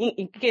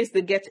in case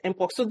they get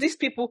mpox. So these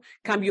people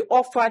can be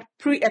offered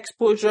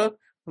pre-exposure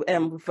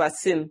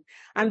vaccine.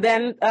 And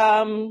then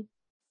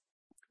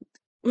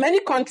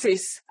many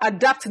countries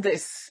adapt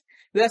this.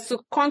 There are some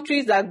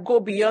countries that go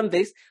beyond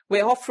this.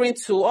 We're offering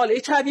to all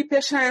HIV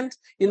patients,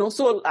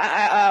 so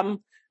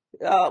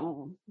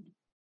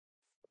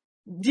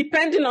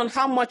depending on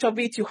how much of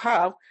it you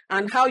have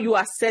and how you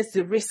assess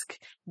the risk.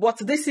 But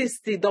this is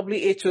the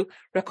WHO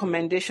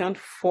recommendation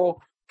for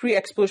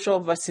pre-exposure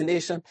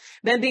vaccination.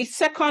 Then the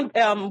second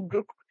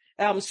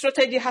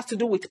strategy has to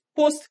do with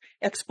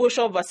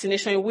post-exposure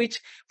vaccination, in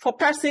which for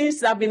persons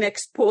that have been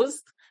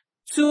exposed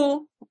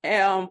to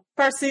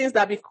persons that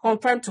have been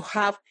confirmed to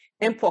have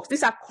mpox.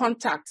 These are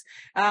contacts.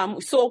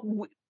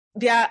 So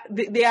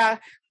they are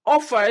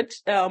offered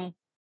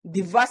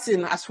the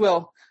vaccine as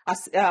well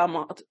as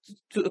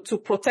to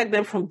protect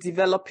them from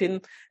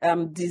developing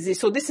disease.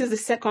 So this is the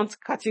second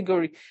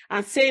category.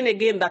 And saying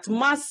again that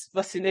mass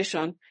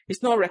vaccination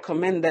is not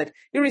recommended,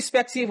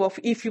 irrespective of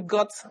if you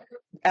got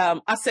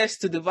access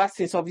to the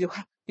vaccines, or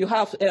you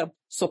have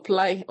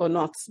supply or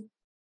not.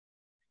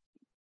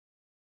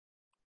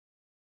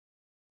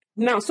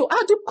 Now, so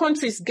how do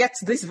countries get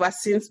these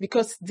vaccines?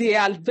 Because they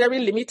are very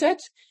limited.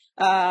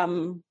 They are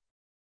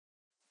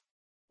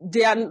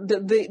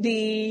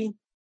the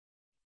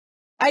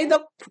either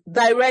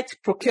direct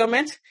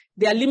procurement,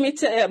 their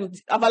limited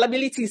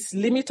availability is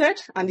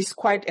limited and is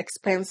quite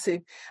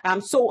expensive.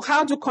 So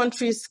how do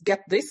countries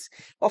get this?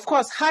 Of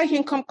course,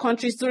 high-income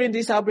countries during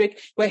this outbreak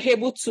were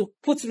able to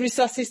put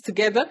resources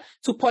together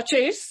to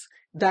purchase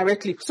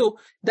directly. So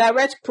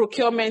direct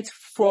procurement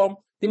from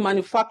the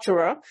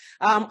manufacturer.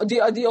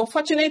 The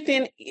unfortunate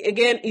thing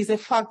again is the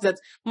fact that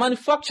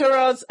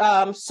manufacturers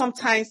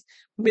sometimes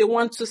may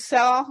want to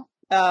sell,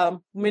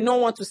 may not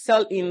want to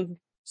sell in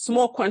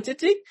small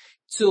quantity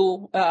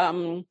to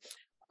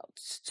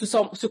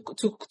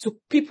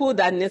people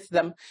that need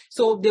them.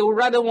 So they would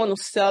rather want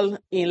to sell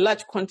in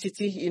large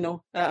quantity, you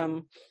know.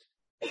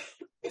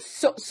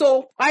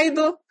 So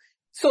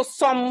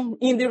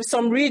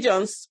some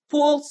regions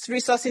pull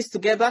resources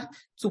together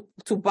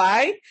to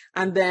buy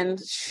and then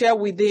share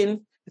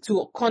within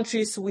to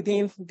countries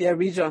within their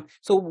region.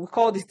 So we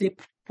call this the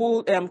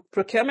pool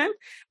procurement.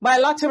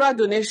 Bilateral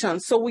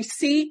donations. So we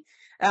see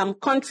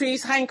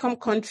countries, high-income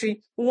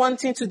country,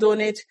 wanting to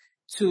donate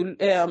to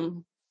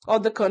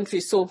other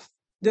countries. So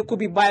there could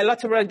be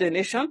bilateral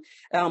donation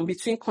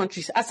between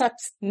countries. As at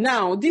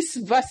now, these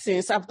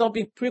vaccines have not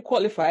been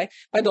pre-qualified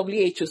by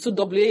WHO. So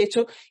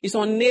WHO is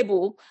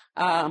unable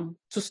to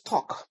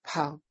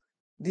stockpile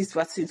these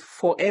vaccines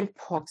for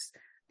mpox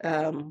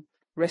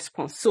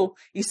response. So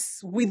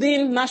it's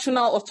within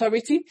national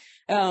authority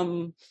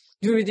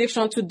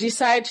jurisdiction to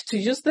decide to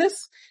use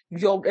this.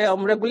 Your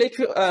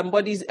regulatory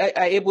bodies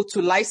are able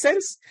to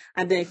license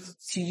and then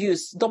to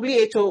use.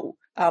 WHO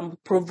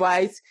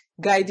provides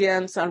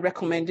guidance and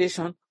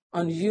recommendation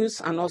on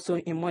use and also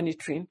in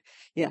monitoring.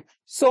 Yeah.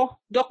 So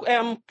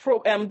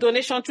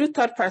donation through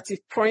third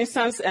party, for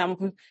instance,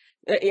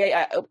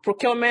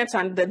 procurement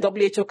and the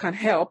WHO can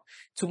help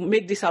to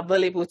make this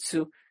available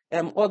to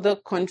other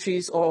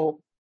countries or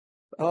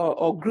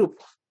group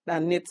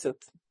that needs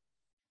it.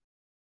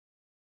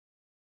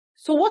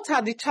 So what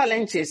are the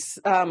challenges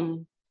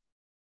about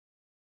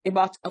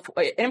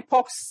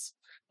mpox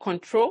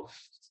control?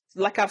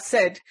 Like I've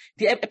said,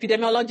 the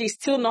epidemiology is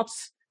still not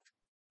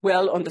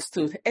well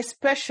understood,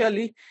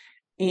 especially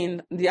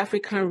in the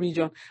African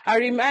region. I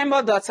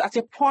remember that at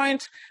a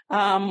point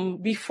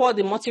before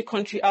the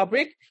multi-country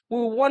outbreak, we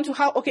want to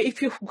have, okay,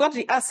 if you've got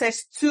the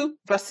access to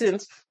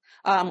vaccines,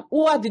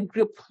 who are the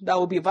group that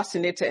will be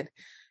vaccinated?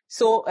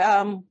 So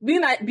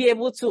be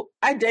able to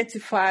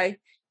identify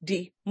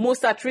the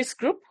most at-risk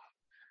group.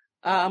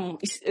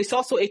 It's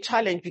also a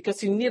challenge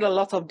because you need a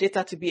lot of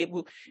data to be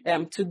able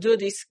to do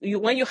this.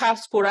 When you have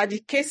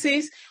sporadic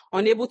cases,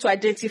 unable to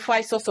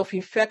identify source of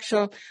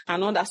infection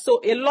and all that.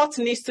 So a lot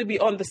needs to be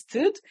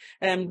understood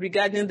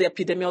regarding the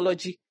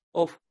epidemiology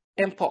of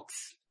mpox.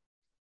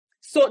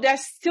 So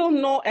there's still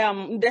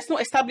there's no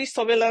established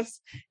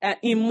surveillance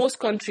in most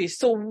countries.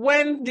 So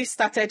when this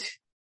started,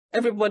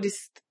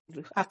 everybody's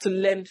have to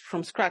learn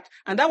from scratch.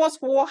 And that was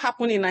what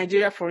happened in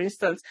Nigeria, for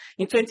instance,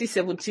 in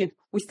 2017.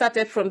 We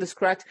started from the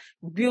scratch,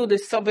 build a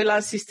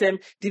surveillance system,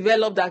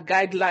 develop that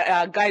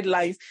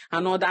guidelines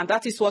and all that. And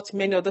that is what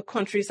many other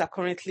countries are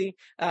currently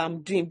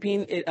doing,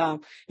 being a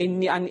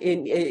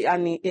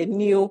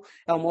new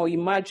or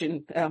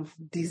emerging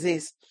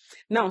disease.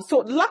 Now, so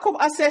lack of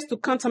access to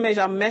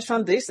countermeasure, I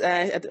mentioned this,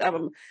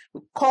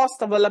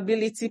 cost,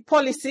 availability,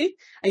 policy.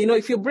 And, you know,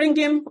 if you bring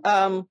in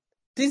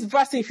this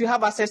vaccine, if you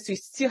have access to it,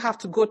 you still have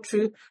to go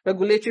through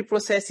regulatory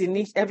process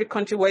in every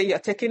country where you're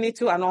taking it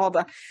to and all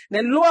that.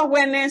 Then low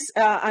awareness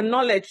and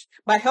knowledge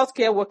by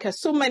healthcare workers.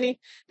 So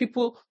many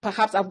people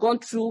perhaps have gone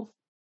through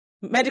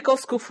medical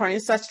school, for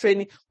instance,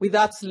 training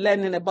without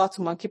learning about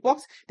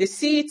monkeypox. They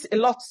see it a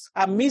lot,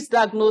 are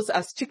misdiagnosed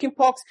as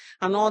chickenpox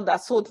and all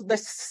that. So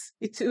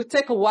it will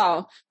take a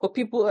while for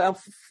people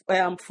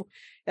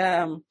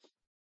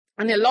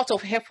and a lot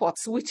of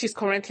efforts, which is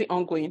currently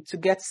ongoing, to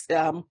get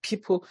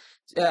people,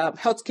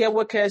 healthcare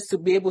workers, to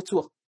be able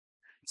to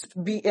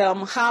be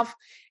have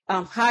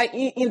high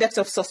index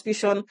of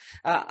suspicion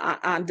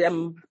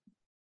and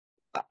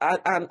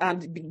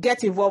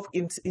get involved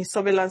in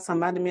surveillance and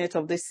management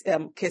of these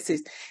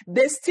cases.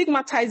 The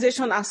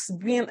stigmatization has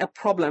been a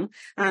problem,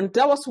 and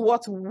that was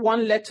what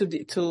one led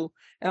to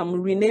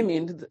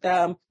renaming.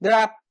 There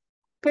are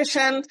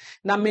patients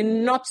that may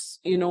not,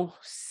 you know,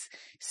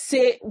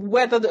 say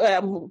whether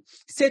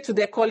say to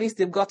their colleagues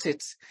they've got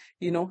it,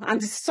 you know,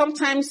 and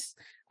sometimes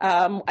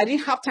I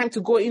didn't have time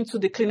to go into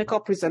the clinical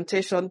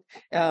presentation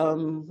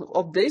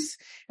of this.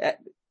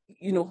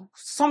 You know,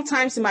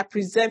 sometimes it might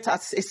present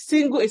as a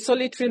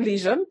solitary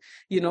lesion,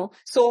 you know.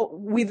 So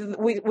with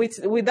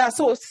that,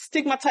 so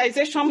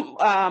stigmatization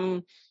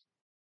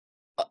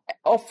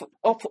of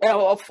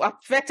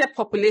affected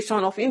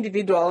population of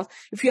individuals.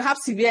 If you have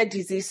severe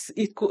disease,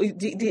 it could,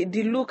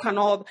 the look and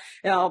all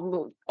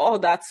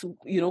that,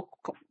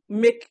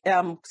 make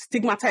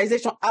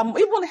stigmatization.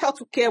 Even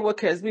healthcare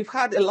workers, we've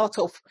had a lot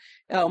of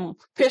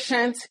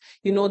patients,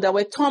 that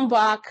were turned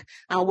back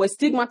and were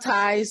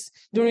stigmatized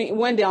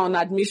when they are on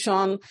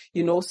admission.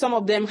 Some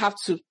of them have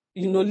to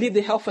leave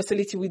the health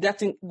facility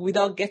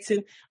without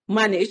getting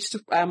managed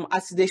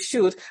as they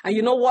should. And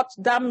you know what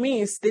that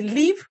means? They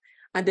leave,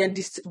 and then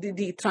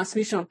the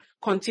transmission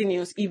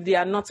continues if they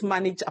are not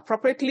managed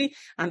appropriately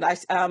and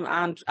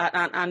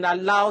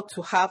allowed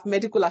to have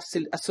medical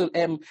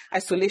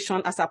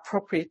isolation as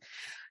appropriate.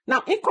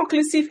 Now,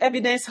 inconclusive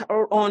evidence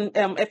on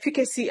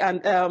efficacy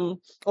and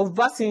of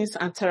vaccines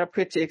and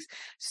therapeutics.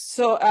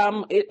 So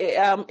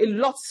a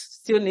lot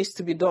still needs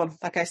to be done.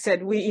 Like I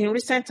said, in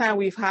recent time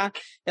we've had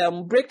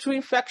breakthrough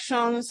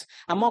infections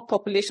and more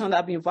population that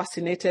have been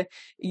vaccinated.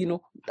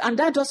 And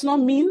that does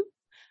not mean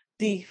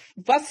the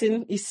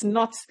vaccine is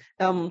not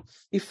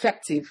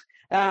effective.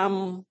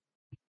 Like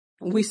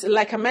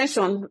I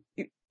mentioned,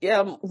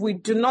 we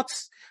do not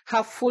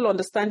have full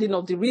understanding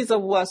of the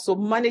reservoir, so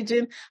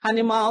managing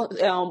animal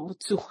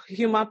to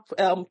human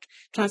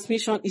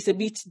transmission is a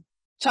bit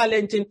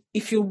challenging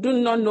if you do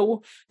not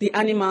know the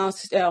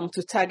animals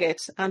to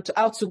target and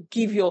how to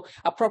give your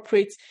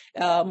appropriate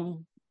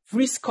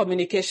risk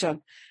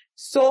communication.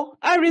 So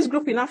our risk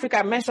group in Africa,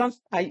 I mentioned,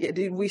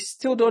 we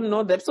still don't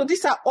know them. So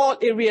these are all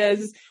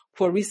areas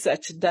for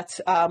research that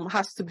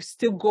has to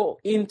still go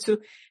into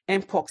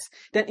Mpox.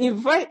 Then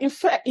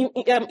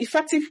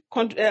effective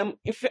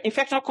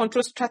infection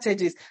control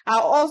strategies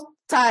are all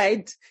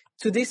tied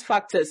to these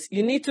factors.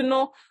 You need to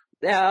know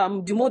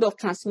the mode of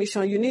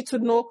transmission. You need to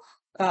know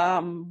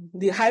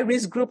the high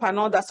risk group and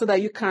all that, so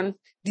that you can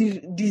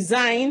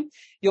design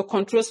your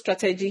control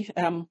strategy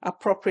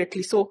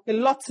appropriately. So a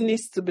lot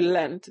needs to be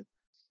learned.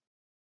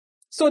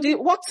 So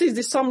what is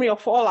the summary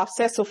of all I've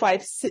said so far?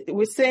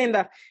 We're saying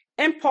that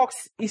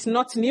Mpox is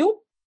not new.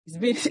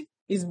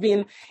 It's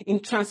been in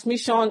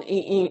transmission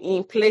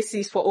in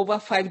places for over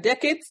 5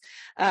 decades.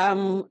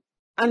 And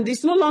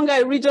it's no longer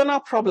a regional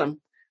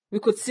problem. We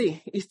could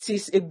see it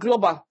is a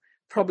global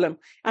problem.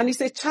 And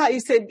it's a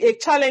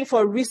challenge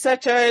for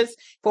researchers,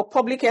 for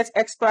public health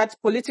experts,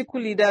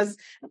 political leaders,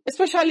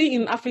 especially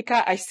in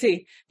Africa, I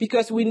say,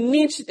 because we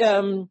need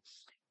a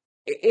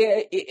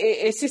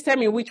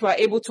system in which we are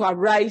able to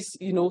arise,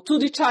 to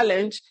the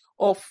challenge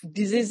of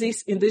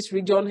diseases in this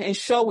region,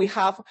 ensure we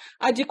have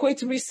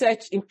adequate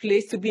research in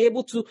place to be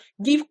able to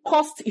give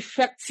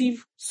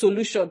cost-effective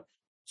solution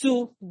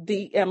to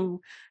the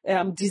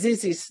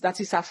diseases that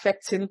is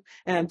affecting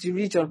the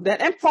region. Then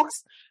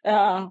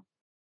Mpox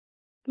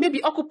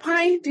maybe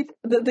occupying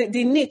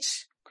the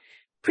niche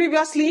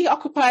previously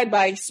occupied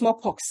by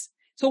smallpox.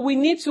 So we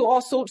need to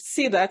also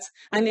see that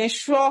and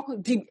ensure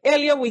the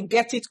earlier we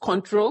get it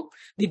control,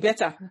 the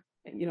better,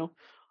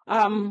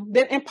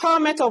 Then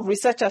empowerment of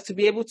researchers to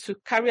be able to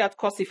carry out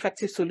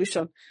cost-effective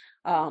solution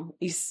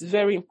is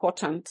very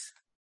important.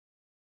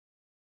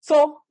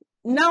 So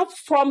now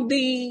from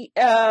the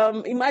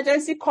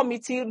emergency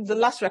committee, the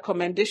last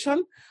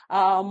recommendation,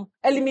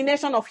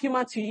 elimination of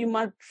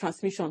human-to-human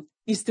transmission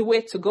is the way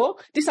to go.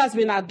 This has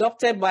been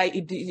adopted by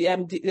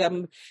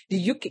the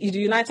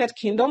United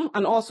Kingdom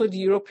and also the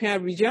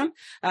European region.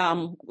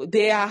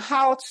 They are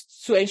out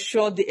to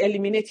ensure they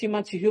eliminate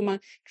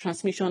human-to-human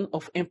transmission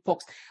of Mpox.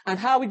 And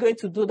how are we going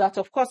to do that?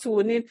 Of course, we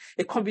will need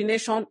a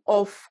combination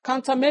of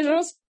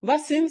countermeasures,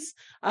 vaccines,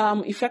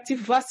 effective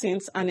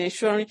vaccines, and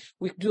ensuring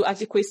we do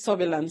adequate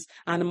surveillance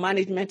and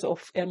management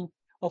of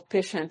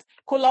patients.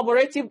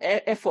 Collaborative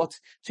effort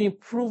to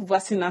improve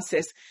vaccine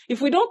access.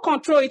 If we don't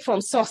control it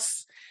from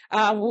source,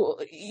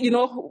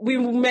 we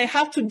may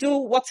have to do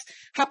what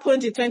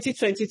happened in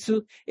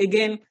 2022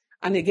 again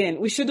and again.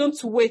 We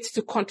shouldn't wait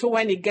to control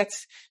when it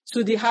gets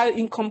to the high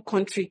income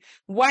country.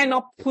 Why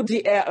not put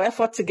the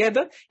effort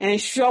together and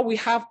ensure we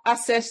have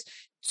access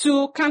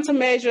to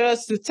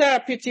countermeasures, to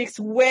therapeutics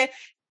where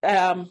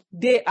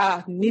they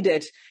are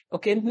needed,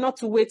 okay? Not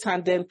to wait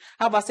and then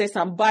have access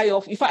and buy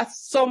off. In fact,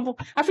 some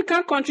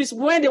African countries,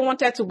 when they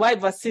wanted to buy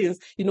vaccines,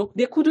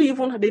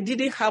 they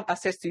didn't have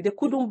access to it. They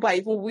couldn't buy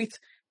even with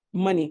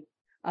money.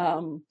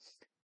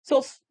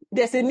 So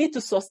there's a need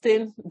to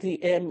sustain the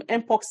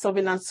Mpox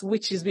surveillance,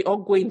 which is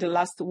ongoing the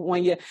last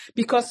 1 year,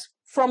 because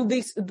from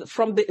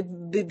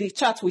the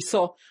chart we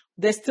saw,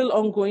 there's still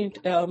ongoing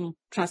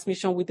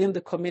transmission within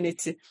the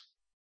community.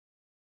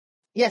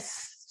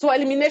 Yes, so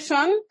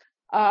elimination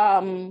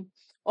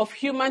of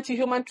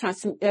human-to-human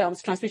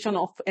transmission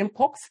of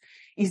Mpox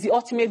is the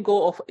ultimate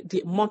goal of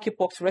the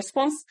monkeypox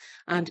response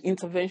and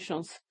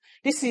interventions.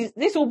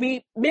 This will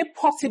be made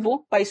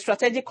possible by a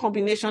strategic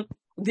combination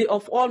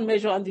of all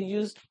measures and the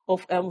use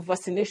of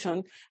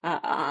vaccinations.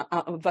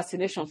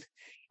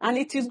 And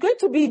it is going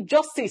to be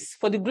justice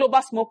for the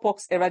global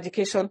smallpox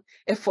eradication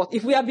effort.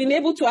 If we have been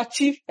able to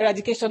achieve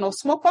eradication of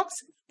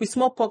smallpox with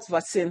smallpox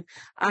vaccine,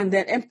 and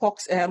then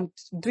Mpox,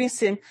 doing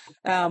same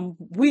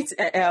with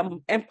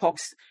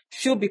Mpox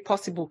should be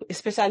possible,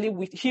 especially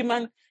with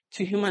human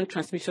to human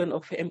transmission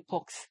of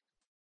mpox.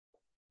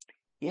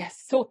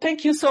 Yes, so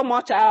thank you so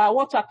much. I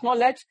want to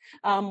acknowledge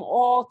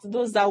all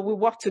those that we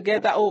work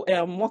together,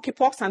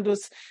 monkeypox, and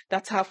those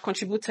that have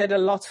contributed a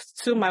lot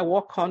to my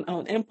work on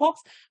mpox.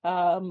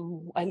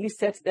 I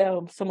listed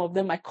some of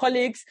them, my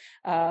colleagues,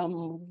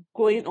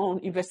 going on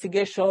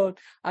investigation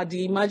at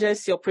the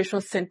Emergency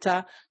Operations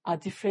Center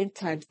at different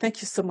times.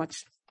 Thank you so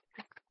much.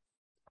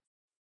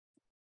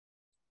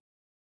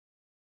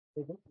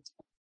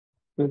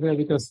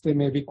 Because there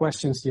may be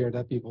questions here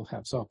that people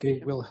have. So,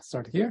 okay, we'll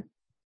start here.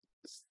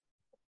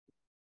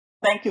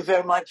 Thank you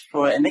very much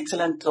for an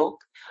excellent talk.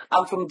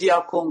 I'm from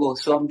DR Congo,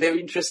 so I'm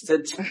very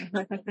interested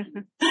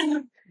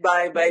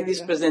by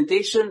this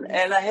presentation.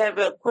 And I have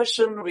a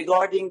question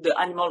regarding the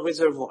animal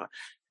reservoir.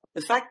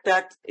 The fact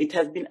that it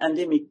has been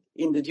endemic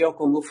in the DR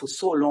Congo for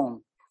so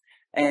long,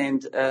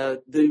 and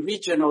the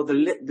region or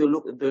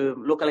the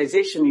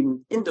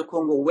localization in the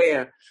Congo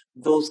where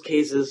those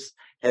cases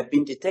have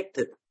been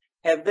detected,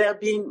 have there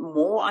been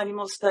more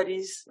animal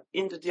studies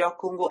in the DR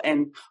Congo,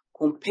 and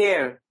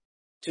compare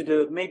to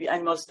the maybe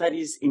animal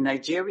studies in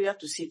Nigeria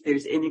to see if there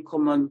is any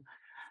common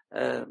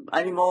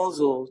animals,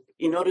 or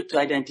in order to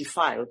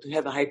identify or to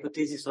have a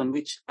hypothesis on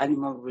which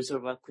animal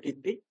reservoir could it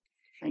be?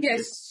 Thank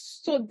you.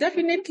 So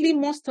definitely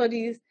more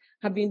studies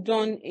have been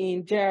done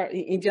in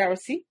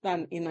DRC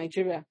than in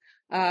Nigeria.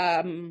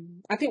 I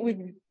think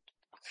we've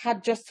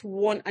had just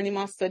one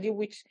animal study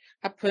which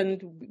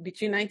happened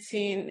between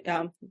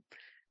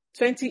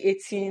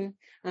 2018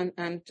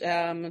 and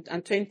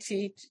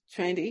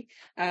 2020.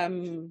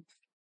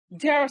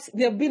 There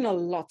have been a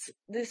lot.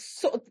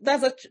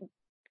 There's a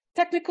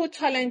technical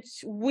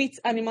challenge with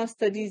animal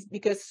studies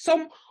because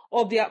some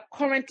of their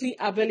currently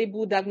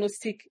available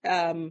diagnostics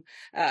are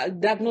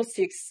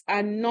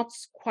not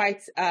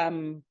quite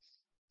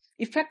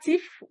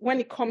effective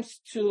when it comes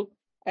to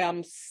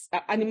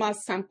animal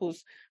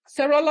samples.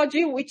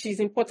 Serology, which is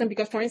important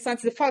because, for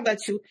instance, the fact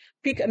that you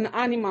pick an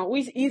animal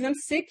which isn't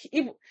sick,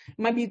 it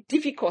might be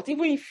difficult,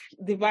 even if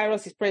the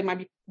virus is spread, it might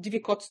be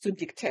difficult to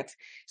detect.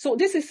 So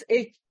this is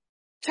a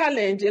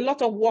challenge. A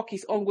lot of work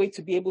is ongoing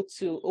to be able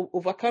to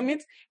overcome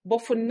it.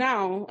 But for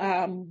now,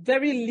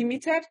 very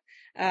limited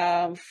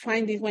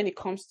findings when it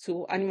comes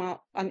to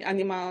animal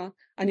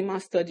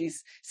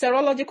studies.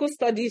 Serological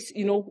studies,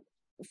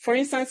 for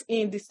instance,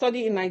 in the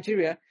study in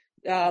Nigeria,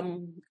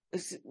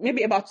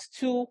 maybe about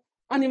 2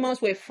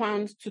 animals were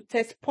found to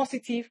test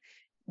positive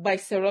by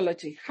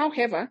serology.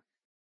 However,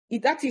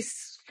 that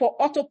is for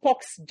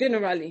orthopox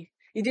generally.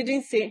 It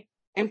didn't say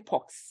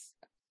mpox.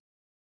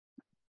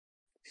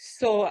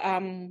 So,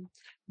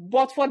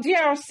 but for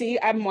DRC,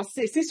 I must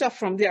say, since you're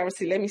from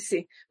DRC, let me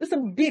say, there's a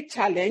big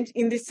challenge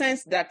in the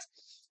sense that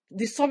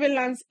the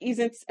surveillance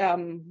isn't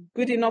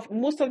good enough.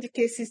 Most of the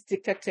cases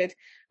detected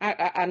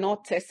are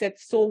not tested.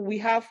 So we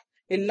have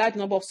a large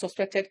number of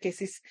suspected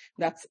cases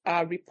that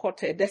are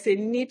reported. There's a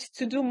need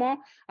to do more.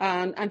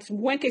 And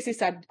when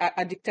cases are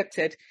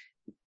detected,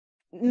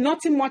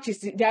 nothing much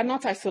they are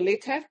not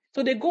isolated.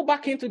 So they go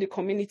back into the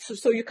community.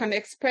 So you can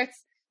expect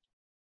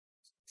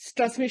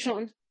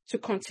transmission to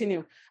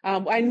continue.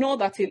 I know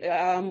that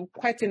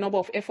quite a number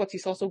of effort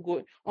is also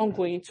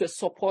ongoing to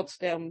support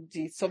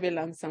the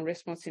surveillance and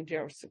response in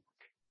DRC.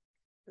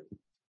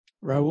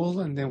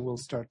 Raul, and then we'll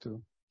start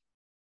to.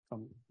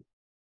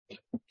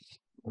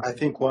 I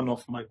think one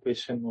of my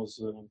questions was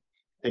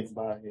taken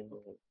by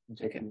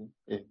Jackie.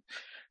 Okay.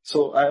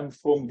 So I'm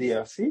from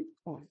DRC.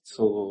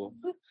 So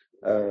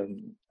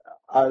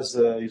as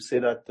you say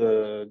that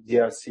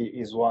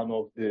DRC is one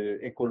of the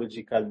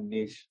ecological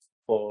niche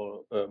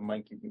for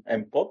monkey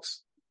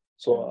mpox.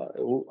 So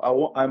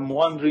I'm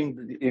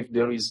wondering if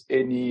there is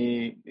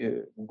any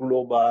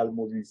global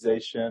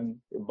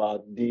mobilization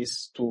about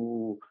this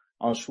to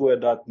ensure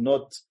that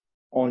not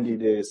only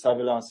the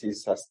surveillance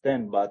is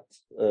sustained, but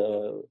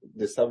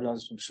the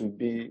surveillance should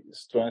be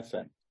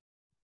strengthened.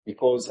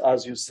 Because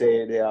as you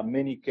say, there are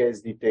many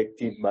cases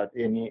detected, but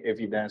any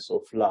evidence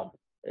of lab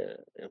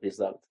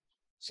result.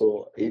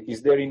 So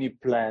is there any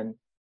plan,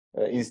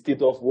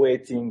 instead of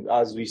waiting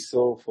as we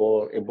saw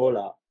for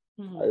Ebola,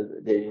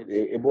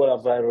 the Ebola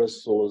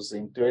virus was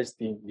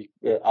interesting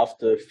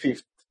after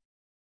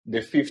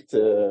the fifth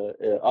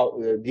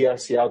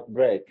DRC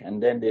outbreak,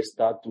 and then they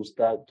start to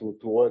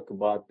work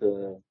about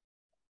the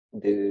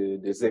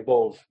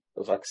Zebov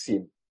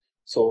vaccine.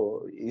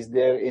 So is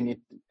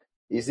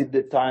it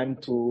the time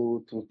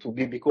to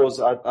be, because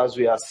as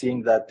we are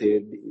seeing that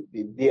the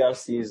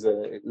DRC is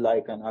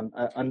like an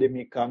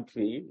endemic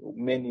country,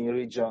 many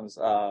regions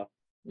are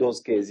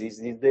those cases.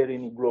 Is there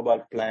any global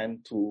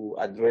plan to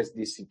address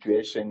this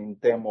situation in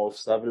terms of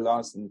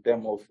surveillance, in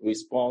terms of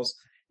response,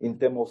 in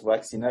terms of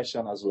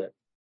vaccination as well?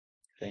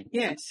 Thank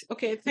you. Yes.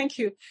 Okay. Thank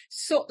you.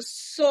 So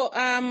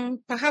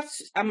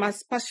perhaps I'm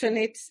as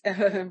passionate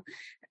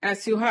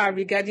as you are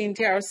regarding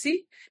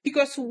DRC,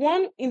 because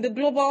one, in the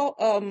global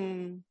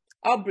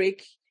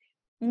outbreak,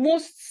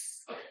 most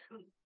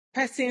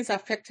persons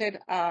affected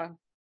are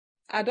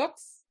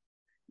adults.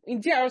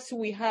 In DRC,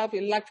 we have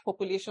a large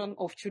population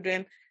of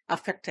children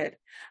affected.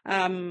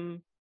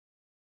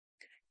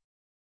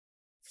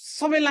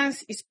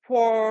 surveillance is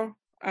poor.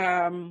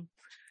 Let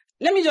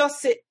me just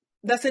say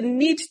there's a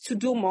need to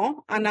do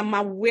more, and I'm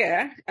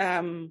aware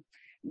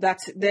that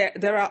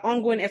there are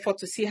ongoing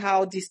efforts to see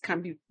how this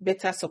can be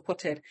better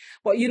supported.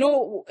 But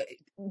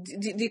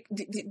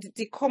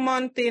the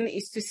common thing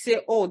is to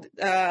say,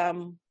 a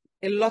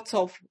lot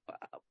of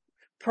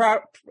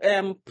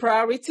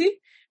priority.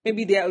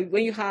 Maybe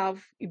when you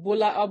have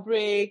Ebola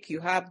outbreak,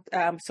 you have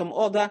some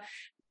other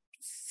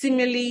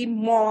similarly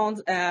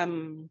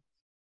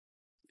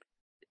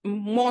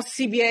more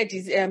severe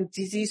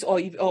disease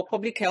or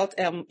public health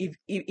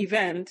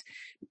event.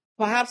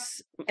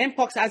 Perhaps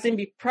Mpox hasn't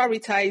been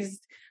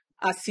prioritized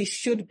as it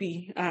should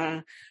be.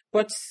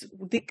 But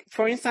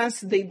for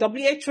instance, the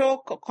WHO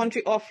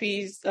country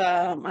office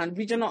and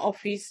regional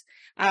office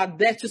are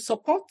there to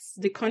support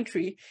the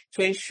country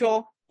to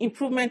ensure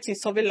improvement in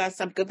surveillance,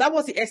 because that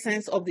was the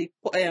essence of the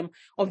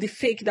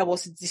fake that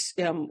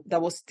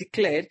was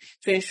declared,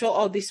 to ensure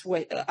all this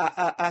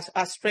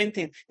are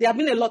strengthened. There have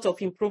been a lot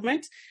of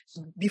improvement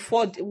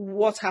before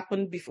what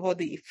happened before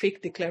the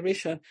fake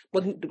declaration,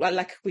 but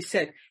like we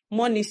said,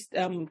 more needs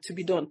to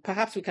be done.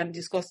 Perhaps we can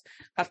discuss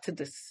after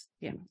this.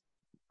 Yeah.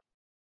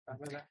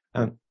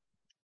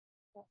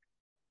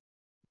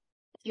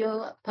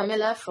 You're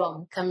Pamela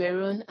from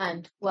Cameroon,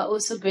 and we're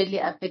also greatly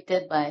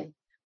affected by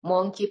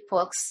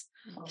monkeypox.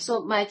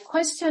 So my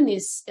question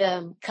is,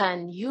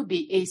 can you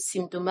be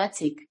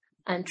asymptomatic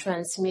and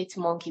transmit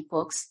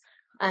monkeypox?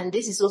 And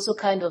this is also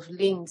kind of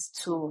linked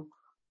to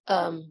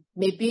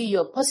maybe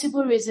your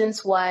possible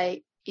reasons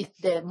why if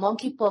the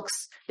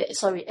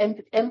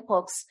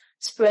Mpox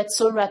spread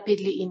so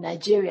rapidly in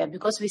Nigeria,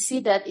 because we see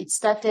that it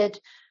started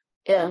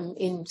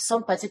in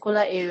some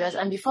particular areas,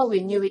 and before we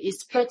knew it, it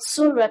spread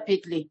so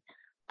rapidly.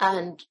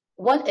 And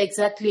what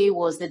exactly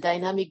was the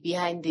dynamic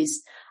behind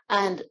this?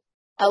 And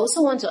I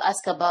also want to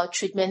ask about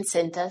treatment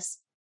centers.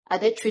 Are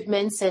there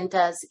treatment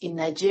centers in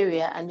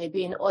Nigeria and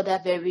maybe in other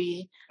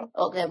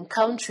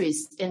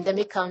countries,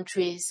 endemic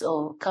countries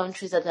or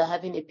countries that are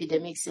having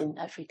epidemics in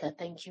Africa?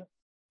 Thank you.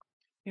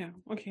 Yeah,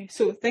 okay.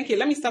 So thank you.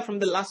 Let me start from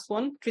the last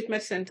one,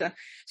 treatment center.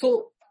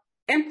 So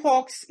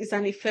Mpox is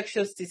an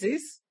infectious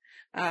disease.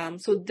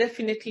 So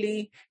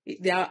definitely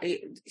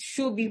it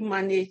should be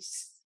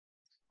managed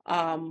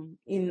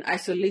in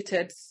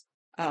isolated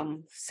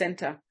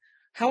center.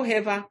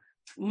 However,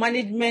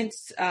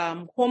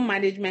 home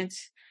management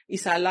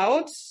is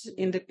allowed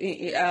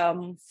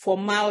for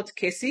mild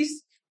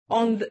cases,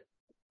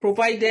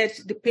 provided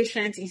the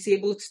patient is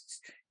able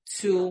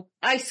to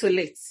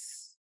isolate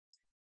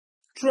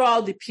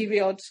throughout the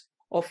period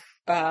of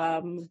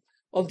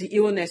the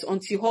illness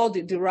until all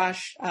the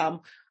rash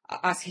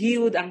has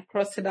healed and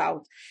crossed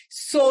out.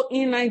 So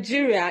in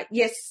Nigeria,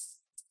 yes,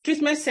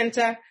 treatment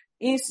center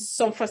in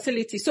some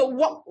facilities. So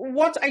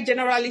what I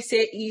generally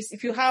say is,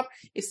 if you have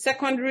a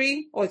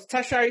secondary or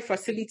tertiary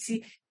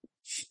facility,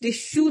 they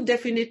should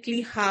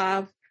definitely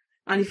have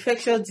an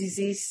infectious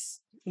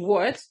disease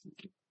ward,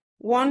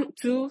 1,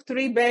 2,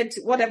 3 beds,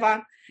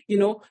 whatever,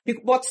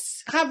 but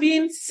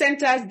having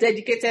centers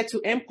dedicated to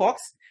Mpox,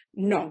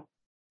 no.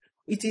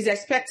 It is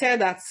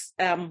expected that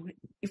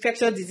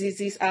infectious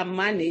diseases are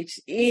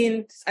managed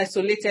in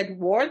isolated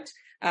wards.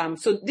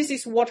 So this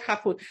is what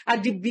happened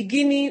at the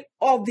beginning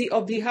of the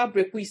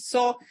outbreak. We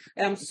saw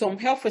some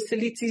health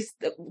facilities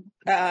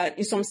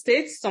in some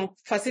states. Some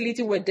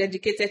facilities were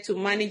dedicated to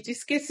manage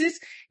these cases.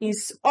 In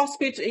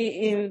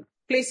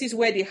places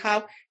where they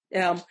have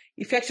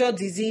infectious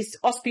disease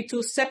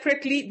hospitals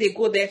separately, they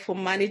go there for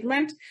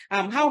management.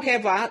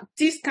 However,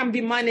 this can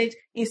be managed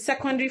in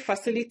secondary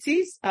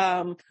facilities.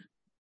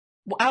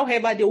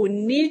 However, they will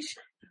need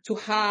to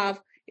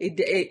have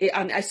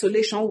an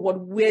isolation ward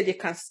where they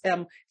can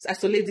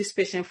isolate this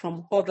patient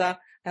from other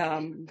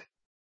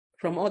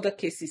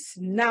cases.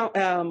 Now,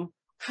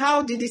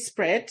 how did it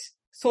spread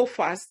so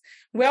fast?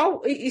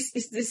 Well, this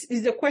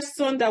is the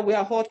question that we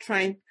are all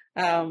trying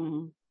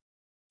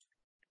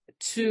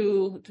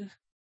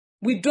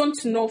we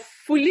don't know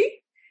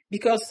fully,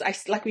 because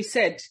like we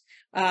said,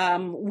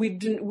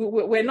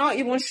 we're not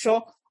even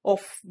sure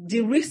of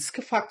the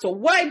risk factor.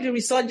 Why the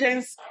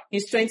resurgence in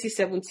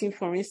 2017,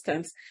 for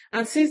instance,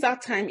 and since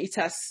that time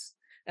there's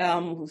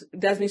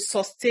been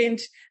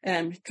sustained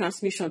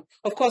transmission.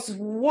 Of course,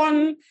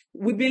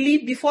 we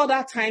believe before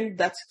that time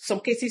that some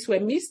cases were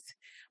missed,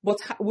 but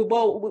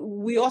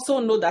we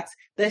also know that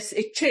there's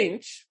a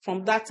change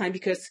from that time,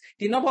 because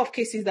the number of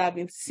cases that have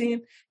been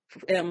seen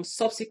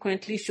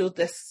subsequently shows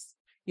this,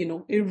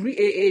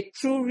 a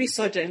true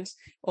resurgence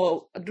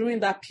or during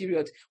that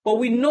period. But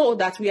we know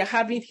that we are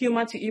having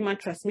human to human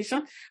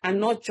transmission and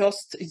not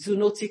just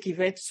zoonotic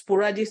event,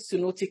 sporadic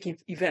zoonotic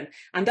event.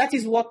 And that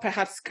is what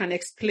perhaps can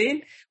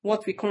explain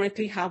what we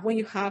currently have. When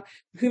you have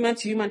human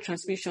to human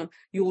transmission,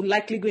 you're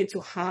likely going to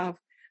have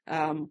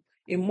a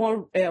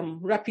more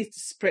rapid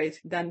spread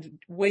than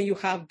when you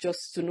have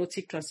just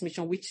zoonotic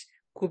transmission, which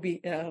could be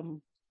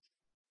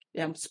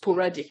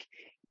sporadic.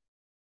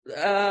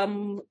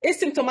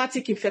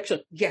 Asymptomatic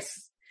infection,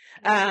 yes.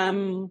 There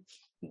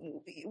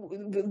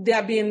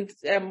have been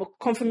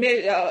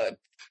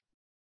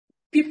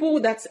people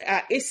that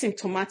are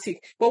asymptomatic.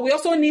 But we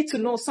also need to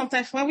know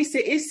sometimes when we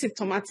say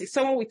asymptomatic,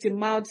 someone with a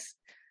mild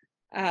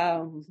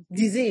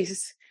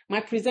disease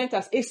might present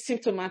as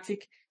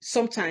asymptomatic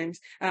sometimes.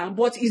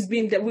 But it's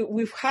been that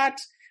we've had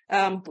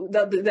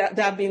there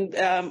have been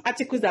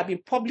articles that have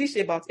been published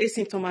about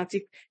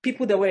asymptomatic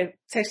people that were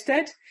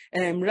tested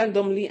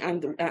randomly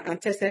and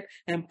tested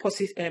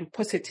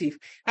positive.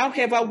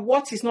 However,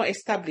 what is not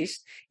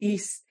established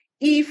is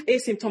if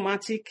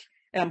asymptomatic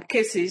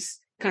cases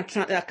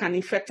can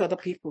infect other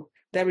people.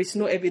 There is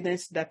no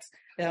evidence that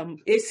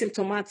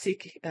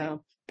asymptomatic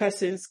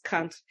persons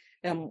can't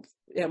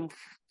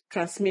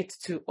transmit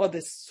to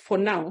others for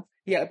now.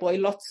 Yeah, but a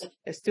lot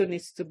still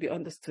needs to be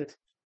understood.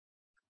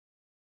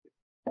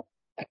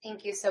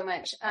 Thank you so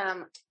much.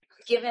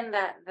 Given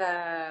that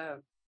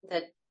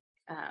the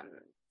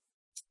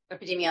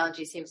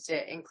epidemiology seems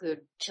to include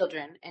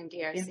children in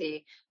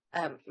DRC,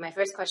 my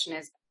first question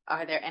is,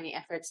 are there any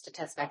efforts to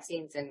test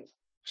vaccines in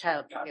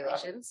child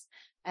populations?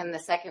 And the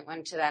second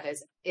one to that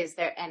is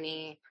there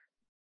any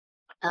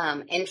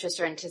interest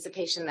or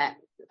anticipation that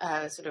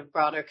sort of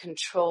broader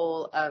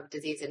control of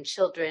disease in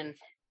children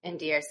in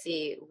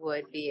DRC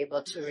would be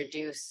able to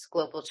reduce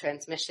global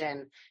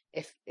transmission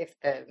if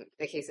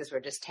the cases were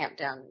just tamped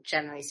down,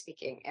 generally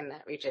speaking, in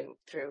that region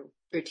through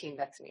routine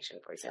vaccination,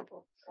 for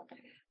example?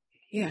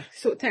 Yeah,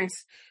 so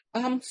thanks.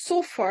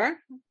 So far,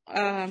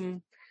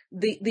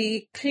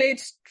 the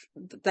clade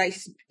that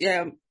is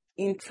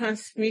in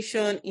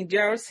transmission in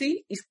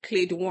DRC is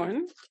clade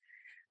 1,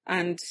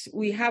 and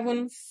we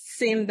haven't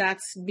seen that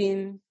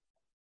being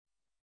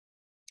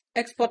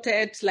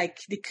exported like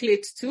the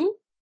clade 2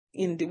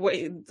 in the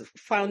way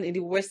found in the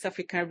West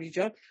African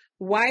region.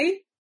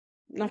 Why?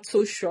 Not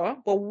so sure,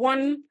 but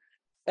one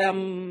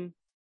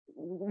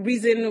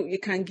reason you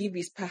can give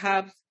is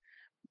perhaps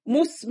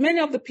many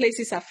of the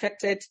places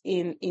affected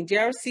in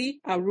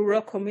DRC are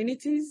rural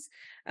communities,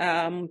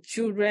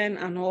 children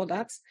and all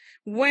that.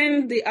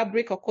 When the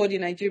outbreak occurred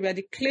in Nigeria,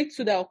 the clade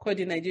 2 that occurred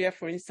in Nigeria,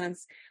 for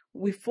instance,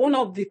 one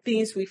of the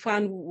things we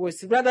found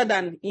was rather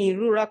than in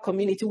rural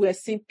community, we are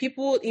seeing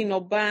people in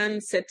urban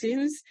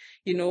settings,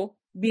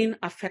 being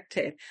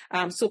affected.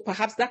 So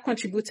perhaps that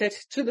contributed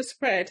to the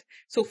spread.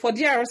 So for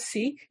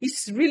DRC,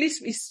 it's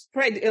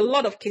spread a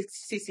lot of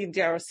cases in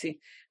DRC,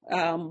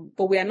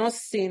 but we are not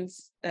seeing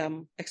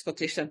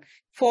exportation.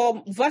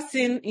 For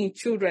vaccine in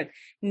children,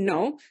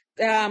 no.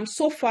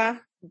 So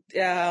far,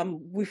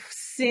 we've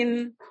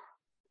seen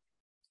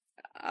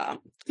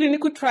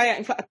clinical trial.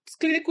 In fact,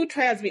 clinical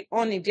trial has been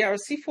on in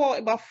DRC for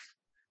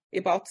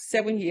about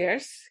 7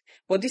 years,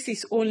 but this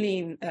is only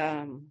in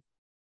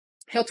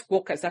health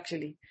workers,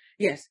 actually.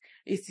 Yes,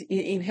 it's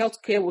in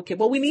healthcare worker,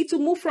 but we need to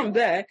move from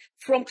there,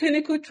 from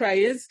clinical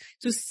trials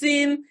to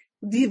seeing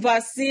the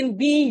vaccine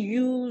being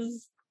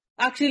used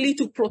actually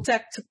to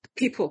protect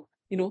people,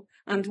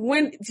 and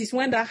when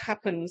that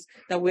happens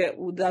that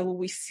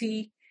we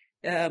see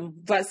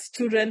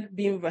children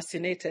being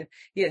vaccinated.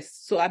 Yes,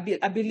 so I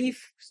believe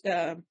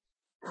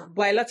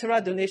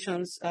bilateral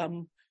donations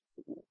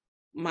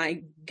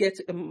might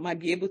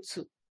be able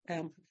to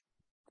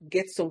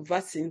get some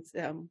vaccines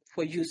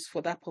for use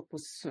for that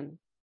purpose soon.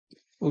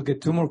 We'll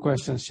get 2 more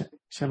questions,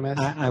 Shamed.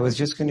 I was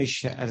just going to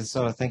share,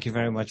 Adesola, thank you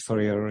very much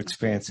for your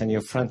experience, and your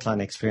frontline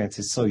experience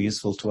is so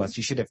useful to us.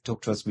 You should have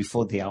talked to us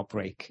before the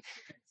outbreak.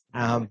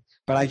 But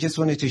I just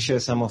wanted to share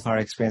some of our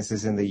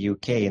experiences in the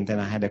UK, and then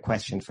I had a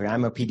question for you.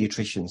 I'm a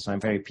pediatrician, so I'm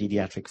very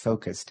pediatric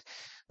focused.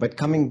 But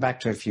coming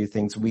back to a few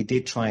things, we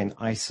did try and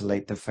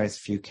isolate the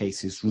first few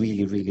cases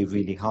really, really,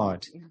 really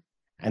hard.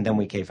 And then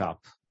we gave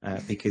up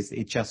because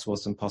it just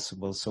wasn't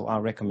possible. So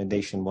our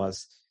recommendation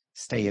was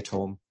stay at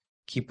home,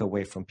 keep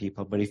away from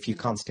people. But if you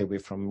can't stay away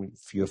from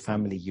your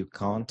family, you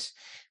can't.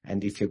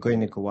 And if you're going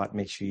to go out,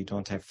 make sure you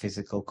don't have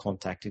physical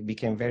contact. It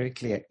became very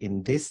clear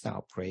in this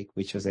outbreak,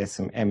 which was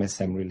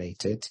MSM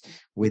related,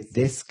 with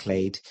this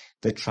clade,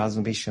 the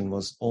transmission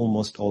was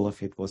almost all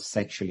of it was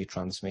sexually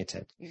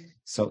transmitted.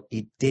 So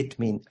it did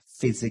mean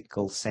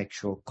physical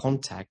sexual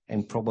contact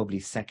and probably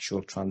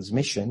sexual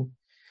transmission,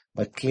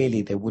 but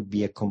clearly there would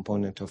be a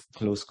component of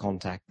close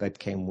contact that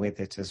came with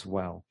it as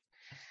well.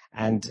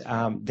 And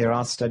there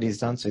are studies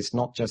done, so it's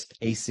not just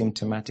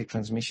asymptomatic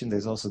transmission,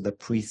 there's also the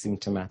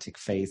pre-symptomatic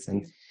phase.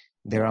 And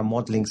there are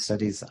modeling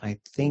studies, I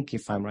think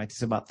if I'm right,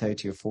 it's about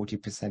 30 or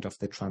 40% of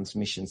the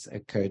transmissions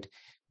occurred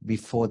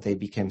before they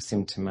became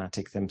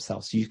symptomatic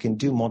themselves. So you can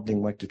do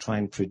modeling work to try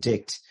and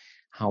predict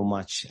how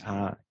much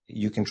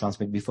you can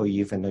transmit before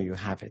you even know you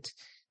have it.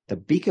 The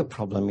bigger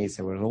problem is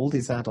there were all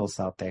these adults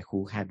out there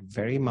who had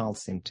very mild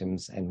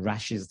symptoms and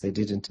rashes they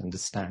didn't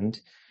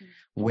understand,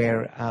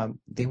 where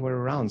they were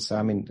around. So,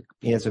 I mean,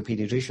 as a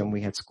pediatrician,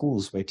 we had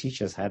schools where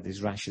teachers had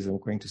these rashes and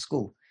were going to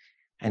school.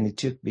 And it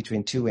took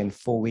between 2 and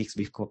 4 weeks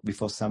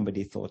before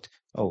somebody thought,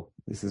 oh,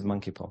 this is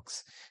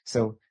monkeypox.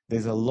 So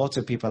there's a lot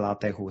of people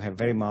out there who have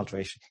very mild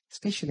rash,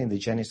 especially in the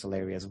genital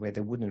areas where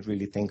they wouldn't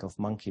really think of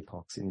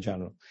monkeypox in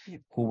general,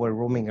 who were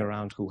roaming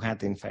around, who had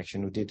the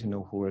infection, who didn't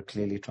know, who were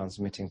clearly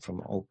transmitting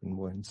from open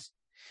wounds.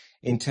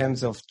 In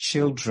terms of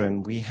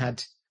children, we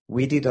had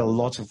We did a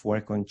lot of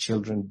work on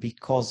children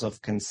because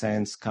of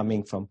concerns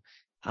coming from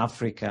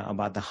Africa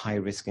about the high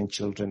risk in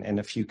children and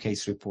a few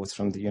case reports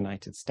from the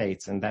United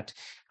States. And that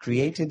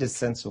created a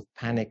sense of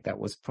panic that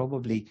was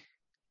probably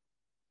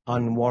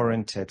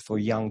unwarranted for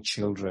young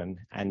children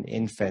and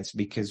infants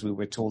because we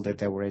were told that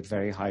they were at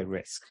very high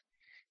risk.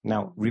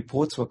 Now,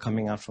 reports were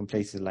coming out from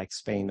places like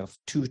Spain of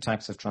two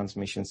types of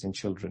transmissions in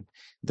children.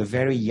 The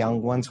very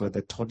young ones were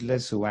the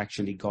toddlers who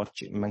actually got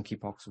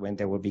monkeypox when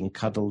they were being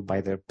cuddled by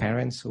their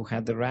parents who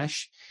had the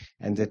rash,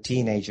 and the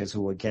teenagers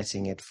who were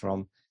getting it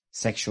from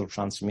sexual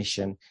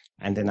transmission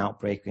and an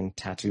outbreak in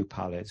tattoo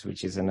parlors,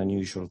 which is an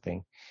unusual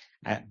thing.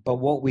 But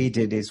what we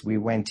did is we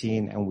went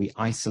in and we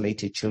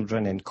isolated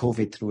children, and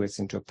COVID threw us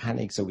into a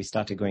panic. So we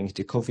started going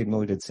into COVID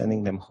mode and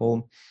sending them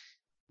home.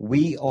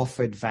 We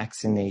offered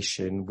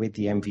vaccination with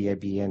the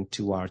MVABN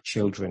to our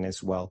children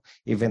as well,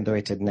 even though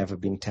it had never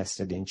been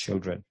tested in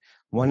children.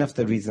 One of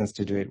the reasons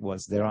to do it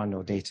was there are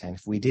no data, and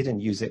if we didn't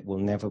use it, we'll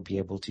never be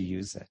able to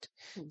use it.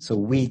 Mm-hmm. So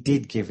we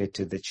did give it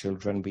to the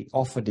children. We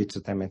offered it to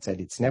them and said,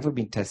 it's never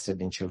been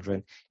tested in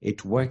children.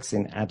 It works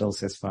in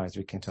adults as far as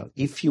we can tell.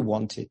 If you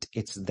want it,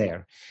 it's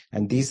there.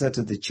 And these are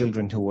to the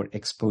children who were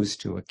exposed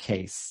to a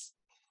case.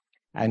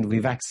 And we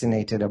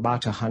vaccinated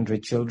about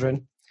 100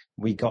 children.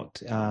 We got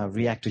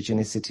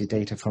reactogenicity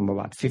data from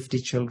about 50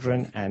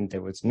 children, and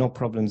there was no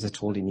problems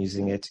at all in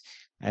using it.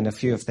 And a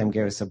few of them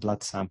gave us a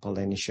blood sample,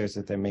 and it shows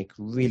that they make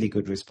really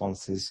good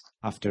responses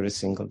after a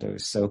single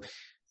dose. So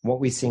what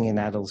we're seeing in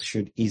adults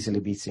should easily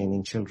be seen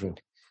in children.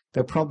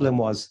 The problem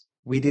was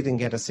we didn't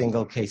get a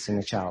single case in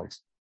a child,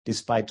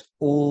 despite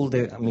all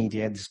the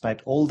media,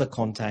 despite all the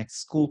contacts,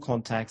 school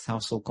contacts,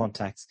 household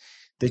contacts.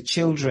 The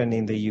children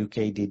in the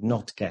UK did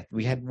not get.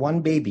 We had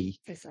one baby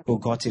who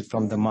got it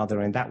from the mother,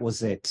 and that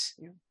was it.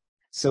 Yeah.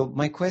 So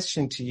my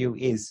question to you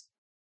is,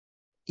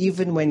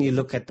 even when you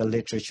look at the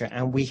literature,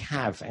 and we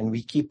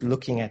keep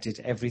looking at it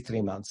every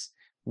 3 months,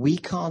 we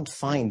can't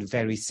find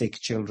very sick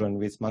children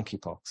with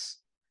monkeypox.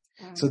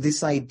 So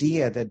this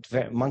idea that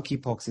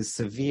monkeypox is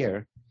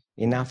severe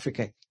in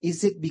Africa,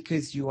 is it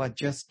because you are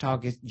just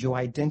you're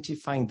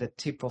identifying the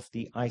tip of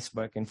the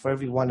iceberg, and for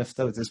every one of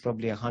those, there's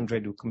probably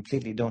 100 who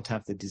completely don't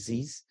have the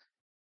disease?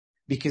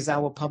 Because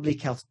our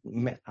public health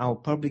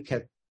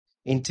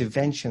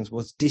interventions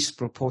was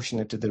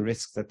disproportionate to the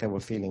risks that they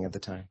were feeling at the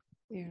time.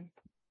 Yeah.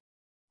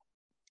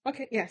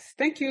 Okay. Yes.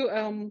 Thank you.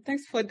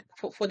 Thanks for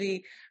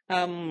the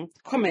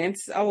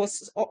comments. I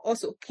was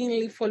also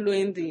keenly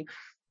following the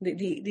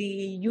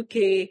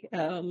UK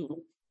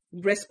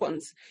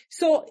response.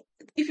 So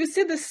if you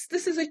see this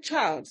is a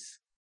child,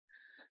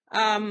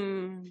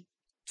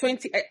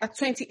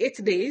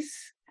 28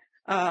 days,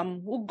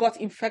 who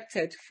got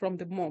infected from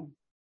the mom.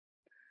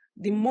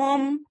 The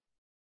mom.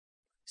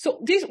 So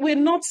this, we're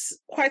not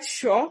quite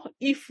sure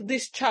if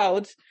this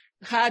child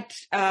had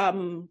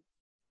the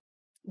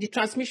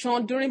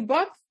transmission during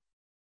birth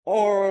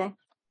or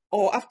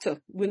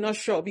after. We're not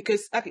sure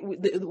because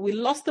we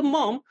lost the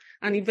mom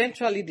and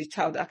eventually the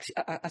child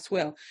as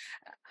well.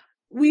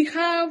 We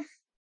have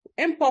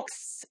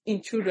Mpox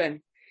in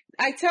children.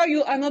 I tell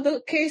you another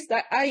case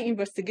that I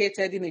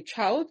investigated in a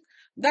child.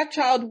 That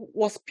child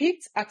was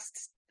picked at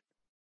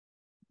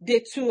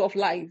day 2 of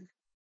life.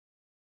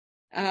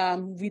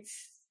 The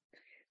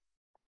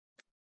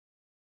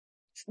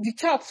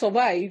child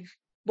survived,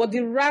 but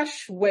the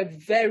rash were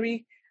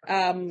very,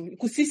 you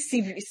could see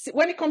severe.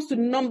 When it comes to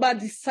number,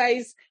 the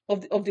size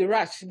of the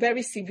rash,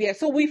 very severe.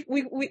 So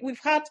we've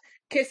had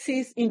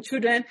cases in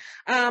children.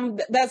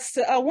 That's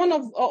one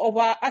of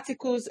our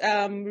articles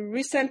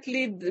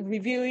recently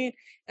reviewing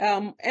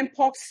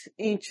Mpox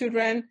in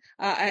children,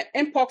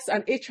 Mpox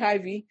and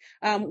HIV.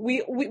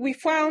 We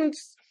found,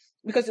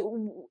 because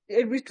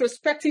a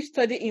retrospective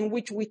study in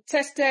which we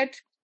tested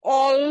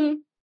all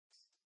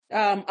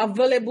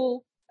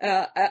available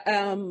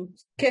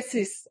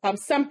cases,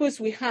 samples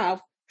we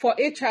have for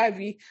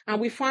HIV,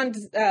 and we found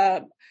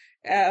that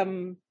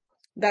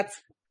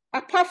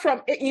apart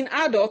from in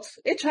adults,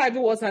 HIV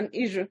was an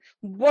issue,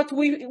 but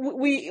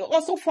we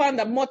also found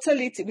that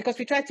mortality, because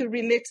we tried to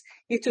relate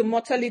it to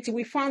mortality,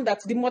 we found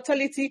that the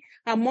mortality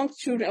among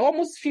children,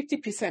 almost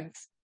 50%.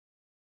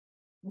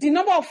 The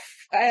number of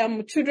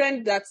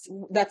children that's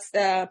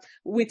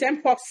with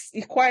Mpox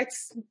is quite,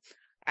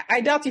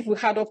 I doubt if we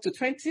had up to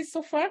 20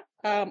 so far,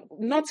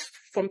 not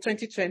from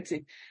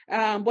 2020.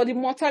 But the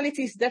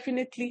mortality is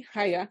definitely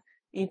higher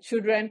in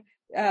children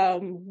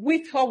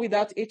with or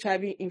without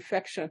HIV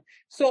infection.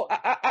 So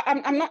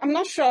I'm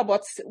not sure,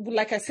 but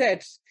like I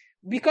said,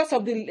 because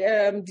of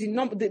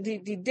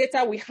the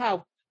data we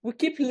have, we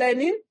keep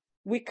learning.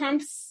 We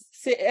can't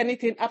say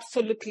anything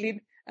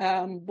absolutely.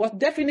 But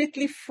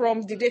definitely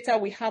from the data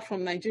we have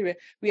from Nigeria,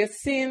 we are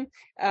seeing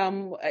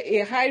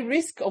a high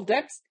risk of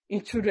death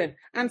in children.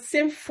 And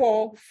same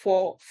for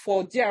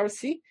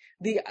DRC.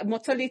 The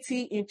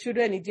mortality in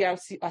children in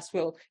DRC as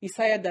well is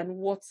higher than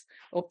what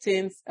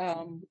obtains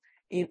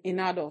in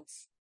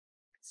adults.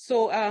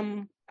 So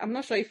I'm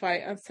not sure if I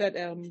answered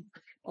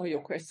all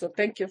your questions. So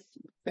thank you.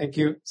 Thank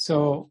you.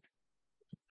 So